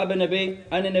أصحاب النبي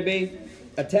عن النبي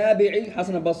التابعي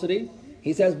Hasan al-Basri.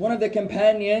 He says, one of the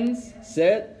companions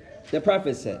said, the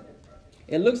Prophet said.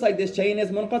 It looks like this chain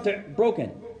is munqati',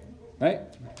 broken. Right?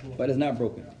 But it's not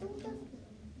broken.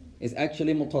 It's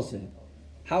actually muttasil.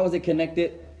 How is it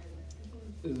connected?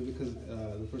 Is it because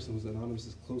the person who's anonymous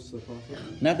is close to the Prophet?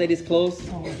 Not that he's close.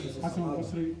 Hasan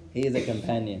al-Basri. He is a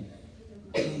companion.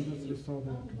 Just saw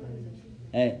the companion.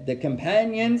 And the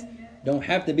companions don't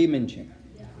have to be mentioned.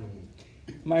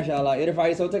 MashaAllah.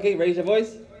 Irfa'i sawtaki, raise your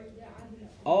voice.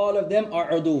 All of them are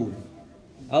udul.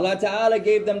 Allah Ta'ala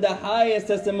gave them the highest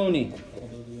testimony.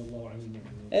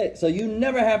 Hey, so you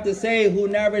never have to say who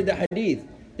narrated the hadith.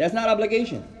 That's not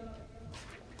obligation.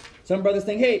 Some brothers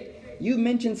think, hey, you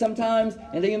mention sometimes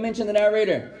and then you mention the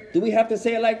narrator. Do we have to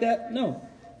say it like that? No.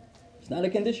 It's not a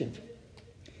condition.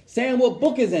 Saying what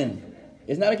book is in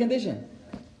is not a condition.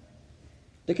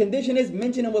 The condition is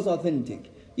mentioning what's authentic.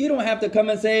 You don't have to come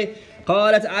and say,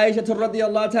 قالت عائشة رضي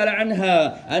الله تعالى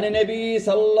عنها عن النبي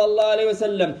صلى الله عليه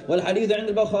وسلم والحديث عند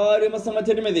البخاري ومسلم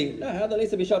والترمذي. لا هذا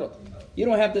ليس بشرط. You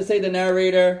don't have to say the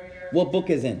narrator, what book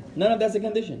is in. None of that's a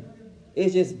condition.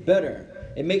 It's just better.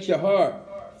 It makes your heart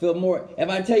feel more. If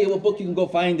I tell you what book you can go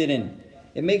find it in,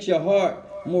 it makes your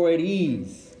heart more at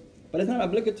ease. But it's not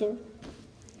obligatory.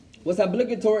 What's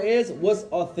obligatory is what's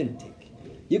authentic.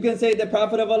 You can say the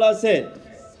Prophet of Allah said.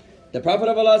 The Prophet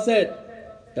of Allah said.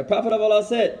 The Prophet of Allah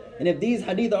said. And if these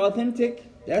hadith are authentic,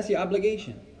 that's your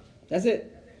obligation. That's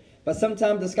it. But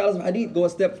sometimes the scholars of hadith go a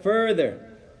step further.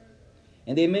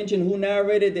 And they mention who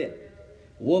narrated it.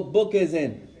 What book is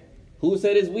in. Who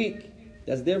said it's weak.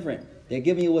 That's different. They're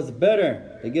giving you what's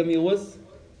better. They're giving you what's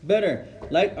better.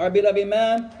 Like our beloved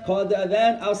Imam called the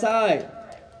adhan outside.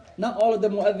 Not all of the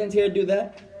muadhins here do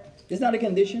that. It's not a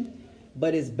condition.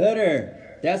 But it's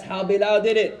better. That's how Bilal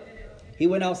did it. He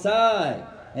went outside.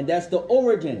 And that's the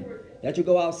origin. That you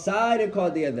go outside and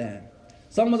call the adhan.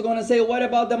 Someone's going to say, what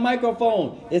about the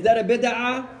microphone? Is that a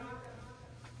bid'ah?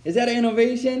 Is that an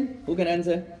innovation? Who can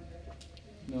answer?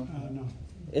 No. No.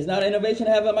 It's not an innovation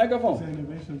to have a microphone. It's an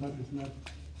innovation, but it's not.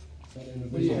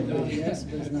 Yes,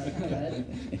 but it's not bad.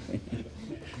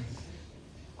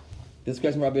 This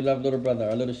question from our beloved little brother,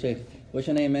 our little sheikh. What's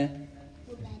your name, man?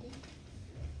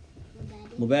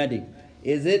 Mubadi.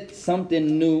 Is it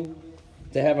something new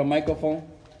to have a microphone?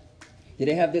 Did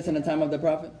they have this in the time of the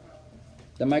Prophet?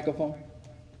 The microphone?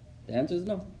 The answer is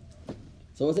no.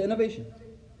 So it's an innovation.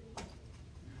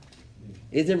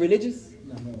 Is it religious?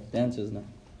 No. The answer is no.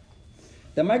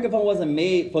 The microphone wasn't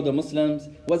made for the Muslims,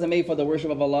 wasn't made for the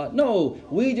worship of Allah. No,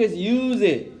 we just use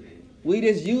it. We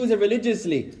just use it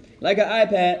religiously. Like an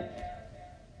iPad.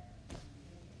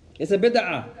 It's a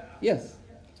bid'ah. Yes.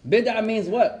 Bid'ah means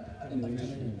what?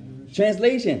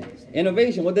 Translation.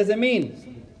 Innovation. What does it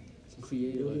mean?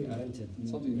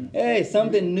 Hey,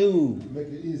 something new. Make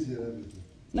it easier.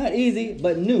 Not easy,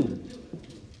 but new.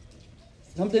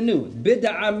 Something new.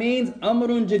 Bid'ah means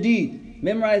amrun jadid.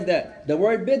 Memorize that. The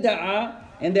word bid'ah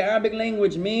in the Arabic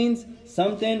language means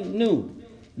something new.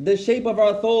 The shape of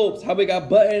our thobes, how we got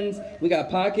buttons, we got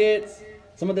pockets.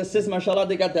 Some of the sisters, mashallah,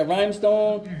 they got that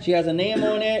rhinestone. She has a name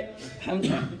on it.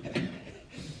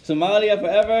 Somalia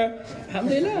forever.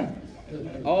 Alhamdulillah.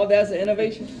 All that's an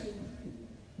innovation.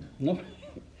 No.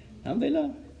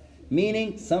 Alhamdulillah.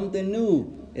 Meaning something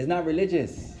new. It's not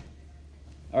religious.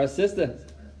 Our sister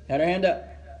had her hand up.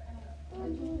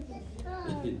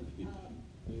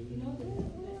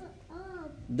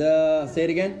 Say it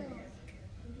again.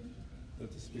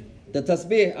 The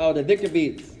tasbih or the dhikr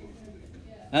beats.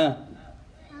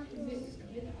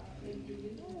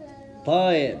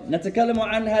 طيب نتكلم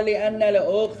عنها لأن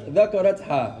الأخت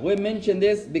ذكرتها. We mentioned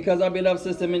this because our beloved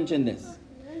sister mentioned this.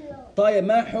 طيب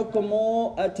ما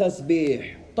حكم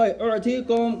التسبيح؟ طيب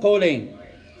أعطيكم قولين.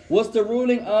 What's the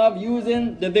ruling of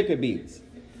using the dhikr beats?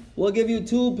 We'll give you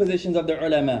two positions of the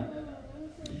ulama.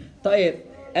 طيب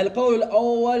القول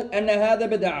الأول أن هذا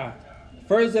بدعة.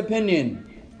 First opinion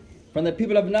from the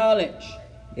people of knowledge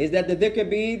is that the dhikr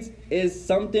beads is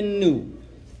something new.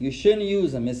 You shouldn't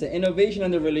use them. It's an innovation in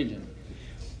the religion.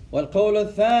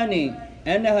 والقول الثاني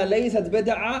أنها ليست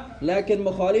بدعة لكن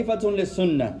مخالفة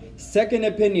للسنة. Second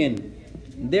opinion,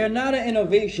 they're not an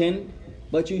innovation,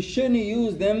 but you shouldn't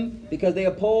use them because they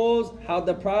oppose how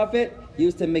the Prophet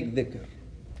used to make dhikr.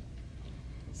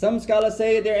 Some scholars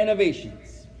say they're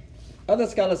innovations. Other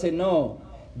scholars say no,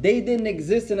 they didn't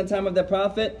exist in the time of the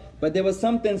Prophet, but there was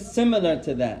something similar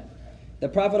to that. The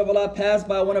Prophet of Allah passed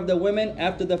by one of the women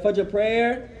after the Fajr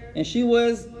prayer, and she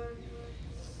was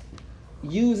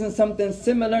using something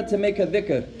similar to make a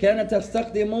dhikr. كانت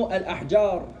تستخدم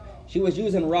الأحجار. She was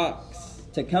using rocks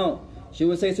to count. She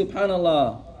would say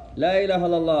Subhanallah, La ilaha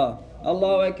illallah,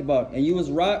 Allahu Akbar, and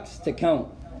use rocks to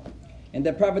count. And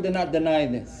the Prophet did not deny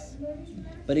this,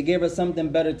 but he gave her something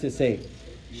better to say.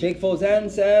 Sheikh Fawzan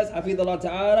says, Hafidullah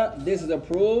Ta'ala, this is a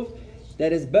proof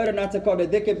that it's better not to call the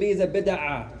dhikr bees a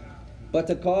bid'ah, but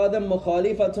to call them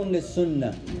mukhalifatun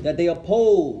lis-sunnah, that they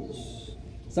oppose.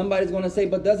 Somebody's going to say,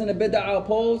 but doesn't a bid'ah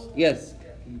oppose? Yes,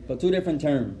 but two different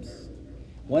terms.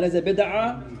 One is a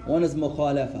bid'ah, one is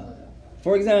mukhalafa.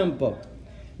 For example,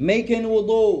 making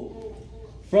wudu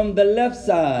from the left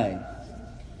side,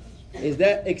 is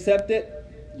that accepted?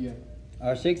 Yeah.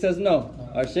 Our sheikh says no.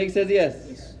 Our sheikh says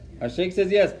yes. Our sheikh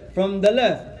says yes. From the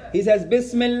left, he says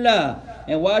Bismillah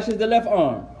and washes the left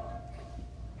arm.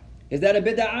 Is that a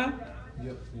bid'ah?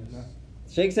 Yep.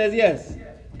 Sheikh says yes.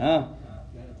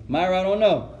 Myra, I don't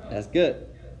know. That's good.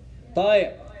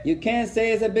 طيب, you can't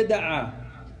say it's a bid'ah.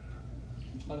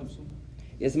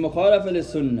 It's mukhalafa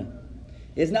lis-sunnah.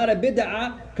 It's not a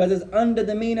bid'ah because it's under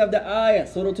the meaning of the ayah,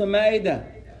 Surah Al-Ma'idah.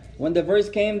 When the verse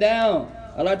came down,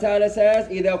 Allah Ta'ala says,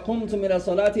 إِذَا قُمْتُمْ إِلَى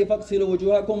الصَّلَاةِ فَاغْسِلُوا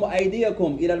وُجُوهَكُمْ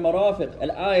وَأَيْدِيَكُمْ إِلَى الْمَرَافِقِ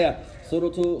Al-Ayah, Surah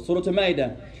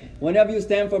Ma'idah. Whenever you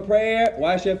stand for prayer,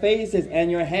 wash your faces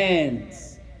and your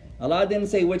hands. Allah didn't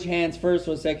say which hands first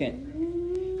or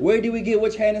second. Where do we get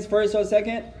which hand is first or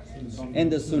second? In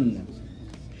the Sunnah.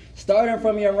 Starting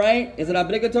from your right, is it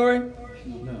obligatory?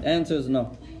 No. The answer is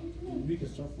no. We can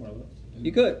start from our left.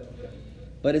 You could,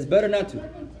 but it's better not to.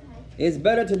 It's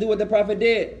better to do what the Prophet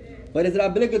did, but is it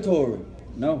obligatory?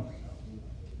 No.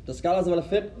 The scholars of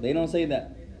al-fiqh, they don't say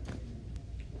that.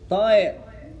 Tayyib.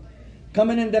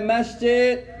 Coming in the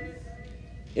masjid,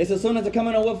 it's a sunnah to come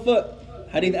in on what foot?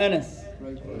 Hadith Anas.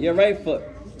 Your right foot.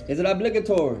 Is it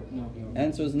obligatory? No.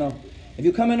 Answer is no. If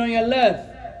you come in on your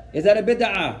left, is that a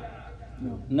bid'ah?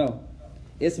 No. No.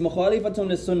 It's mukhalifatun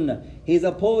the sunnah. He's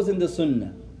opposing the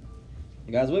sunnah.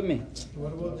 You guys with me?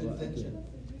 What about the intention?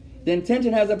 The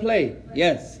intention has a play,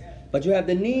 yes. But you have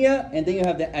the niyyah and then you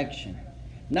have the action.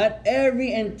 Not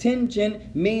every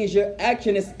intention means your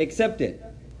action is accepted.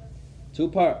 Two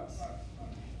parts.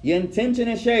 Your intention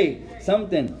is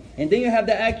something. And then you have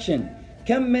the action.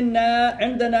 كم منا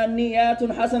عندنا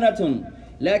نيات حسنة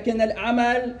لكن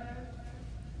العمل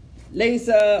ليس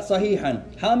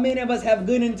صحيحا. How many of us have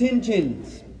good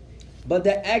intentions, but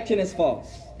the action is false?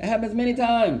 It happens many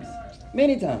times.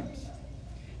 Many times.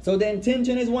 So the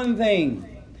intention is one thing.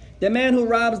 The man who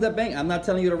robs the bank, I'm not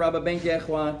telling you to rob a bank, ya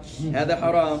ikhwan. هذا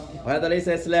حرام وهذا ليس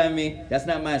إسلامي. That's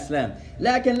not my Islam.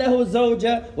 لكن له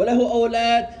زوجة وله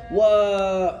أولاد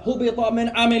وهبط من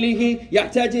عمله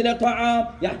يحتاج إلى طعام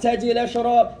يحتاج إلى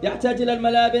شراب يحتاج إلى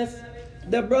الملابس.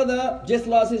 The brother just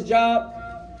lost his job.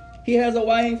 He has a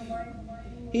wife.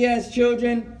 He has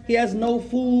children. He has no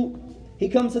food. He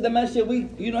comes to the masjid.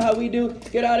 You know how we do.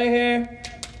 Get out of here.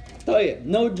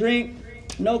 No drink.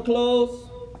 No clothes.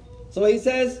 So he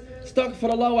says,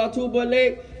 Astaghfirullah wa atubu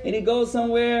ilayh, and he goes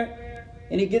somewhere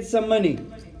and he gets some money.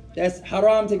 That's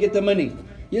haram to get the money.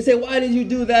 You say, why did you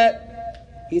do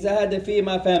that? He said, I had to feed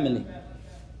my family.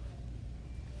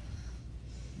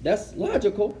 That's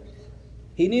logical.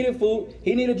 He needed food,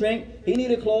 he needed drink, he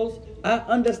needed clothes. I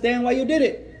understand why you did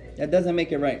it. That doesn't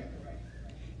make it right.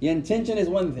 Your intention is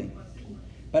one thing.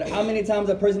 But how many times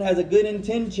a person has a good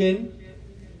intention,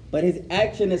 but his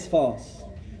action is false?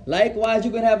 Likewise,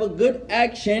 you can have a good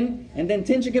action and the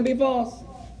intention can be false.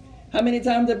 How many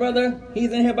times the brother,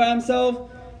 he's in here by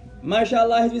himself,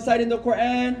 mashallah, he's reciting the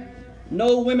Quran,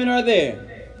 no women are there.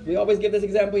 We always give this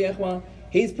example, ya ikhwan.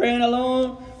 He's praying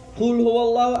alone, Qul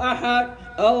huwallahu ahad,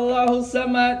 Allahu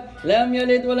samad, lam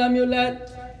yalid wa lam yulad.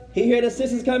 He hear the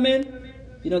sisters come in,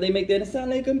 you know, they make their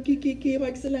assalamu alaikum, ki,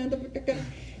 wa salam,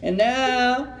 and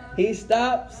now he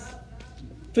stops,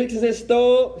 fixes his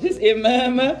stove, his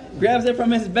imama, grabs it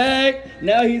from his bag.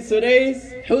 Now he's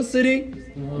Sudais, Husri,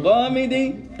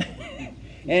 Ghamidi.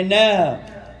 And now,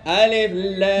 Alif,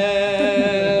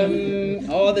 Lam,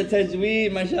 all the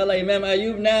tajweed, mashallah, Imam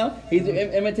Ayub now, he's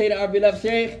imitating our beloved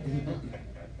Shaykh.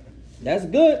 That's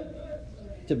good.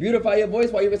 To beautify your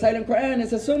voice while you're reciting Quran,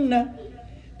 it's a sunnah.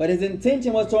 But his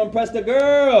intention was to impress the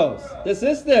girls, the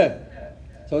sister.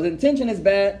 So his intention is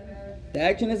bad, the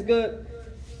action is good.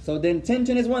 So the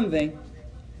intention is one thing,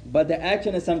 but the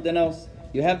action is something else.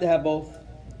 You have to have both.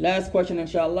 Last question,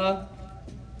 inshallah.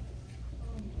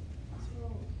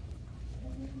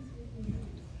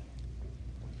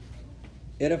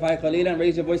 Irfai qalilan,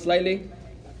 raise your voice slightly.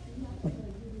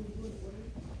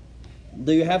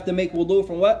 Do you have to make wudu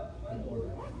from what?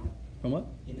 From what?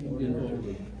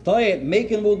 Tayyib,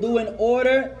 making wudu in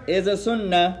order is a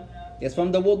sunnah. It's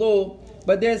from the wudu.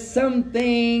 But there's some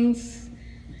things,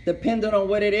 depending on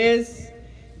what it is,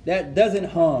 that doesn't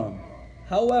harm.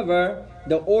 However,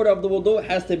 the order of the wudu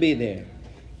has to be there.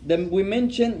 Then we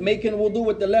mentioned making wudu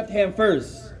with the left hand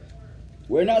first.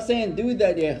 We're not saying do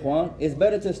that, ya ikhwan. It's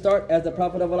better to start as the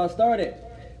Prophet of Allah started.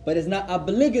 But it's not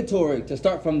obligatory to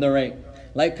start from the right.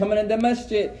 Like coming in the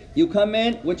masjid, you come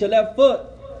in with your left foot.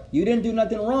 You didn't do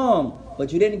nothing wrong,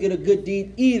 but you didn't get a good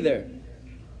deed either,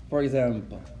 for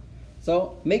example.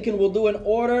 So making wudu in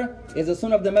order is a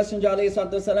sunnah of the Messenger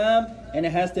ﷺ, and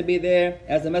it has to be there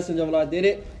as the Messenger of Allah did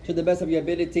it to the best of your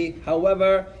ability.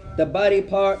 However, the body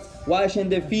part, washing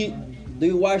the feet, do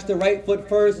you wash the right foot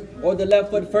first or the left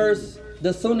foot first?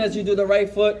 The sunnah is you do the right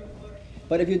foot.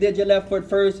 But if you did your left foot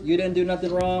first, you didn't do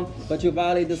nothing wrong, but you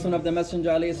violated the sunnah of the Messenger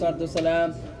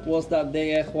ﷺ. We'll stop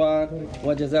there, ya ikhwan.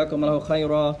 Wa jazakum Allahu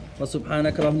khayra. Wa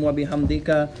subhanaka Allahumma wa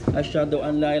bihamdika. Ashhadu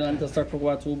an la ilaha illa anta astaghfiruka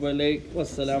wa atubu ilayk.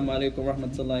 Wassalamu alaikum wa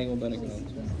rahmatullahi wa barakatuh.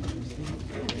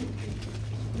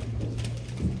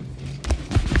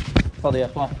 Fadhi, ya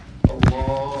ikhwan. Allahu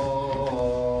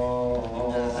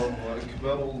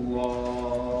Akbar,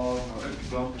 Allahu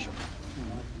Akbar.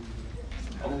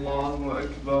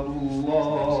 أكبر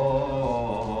الله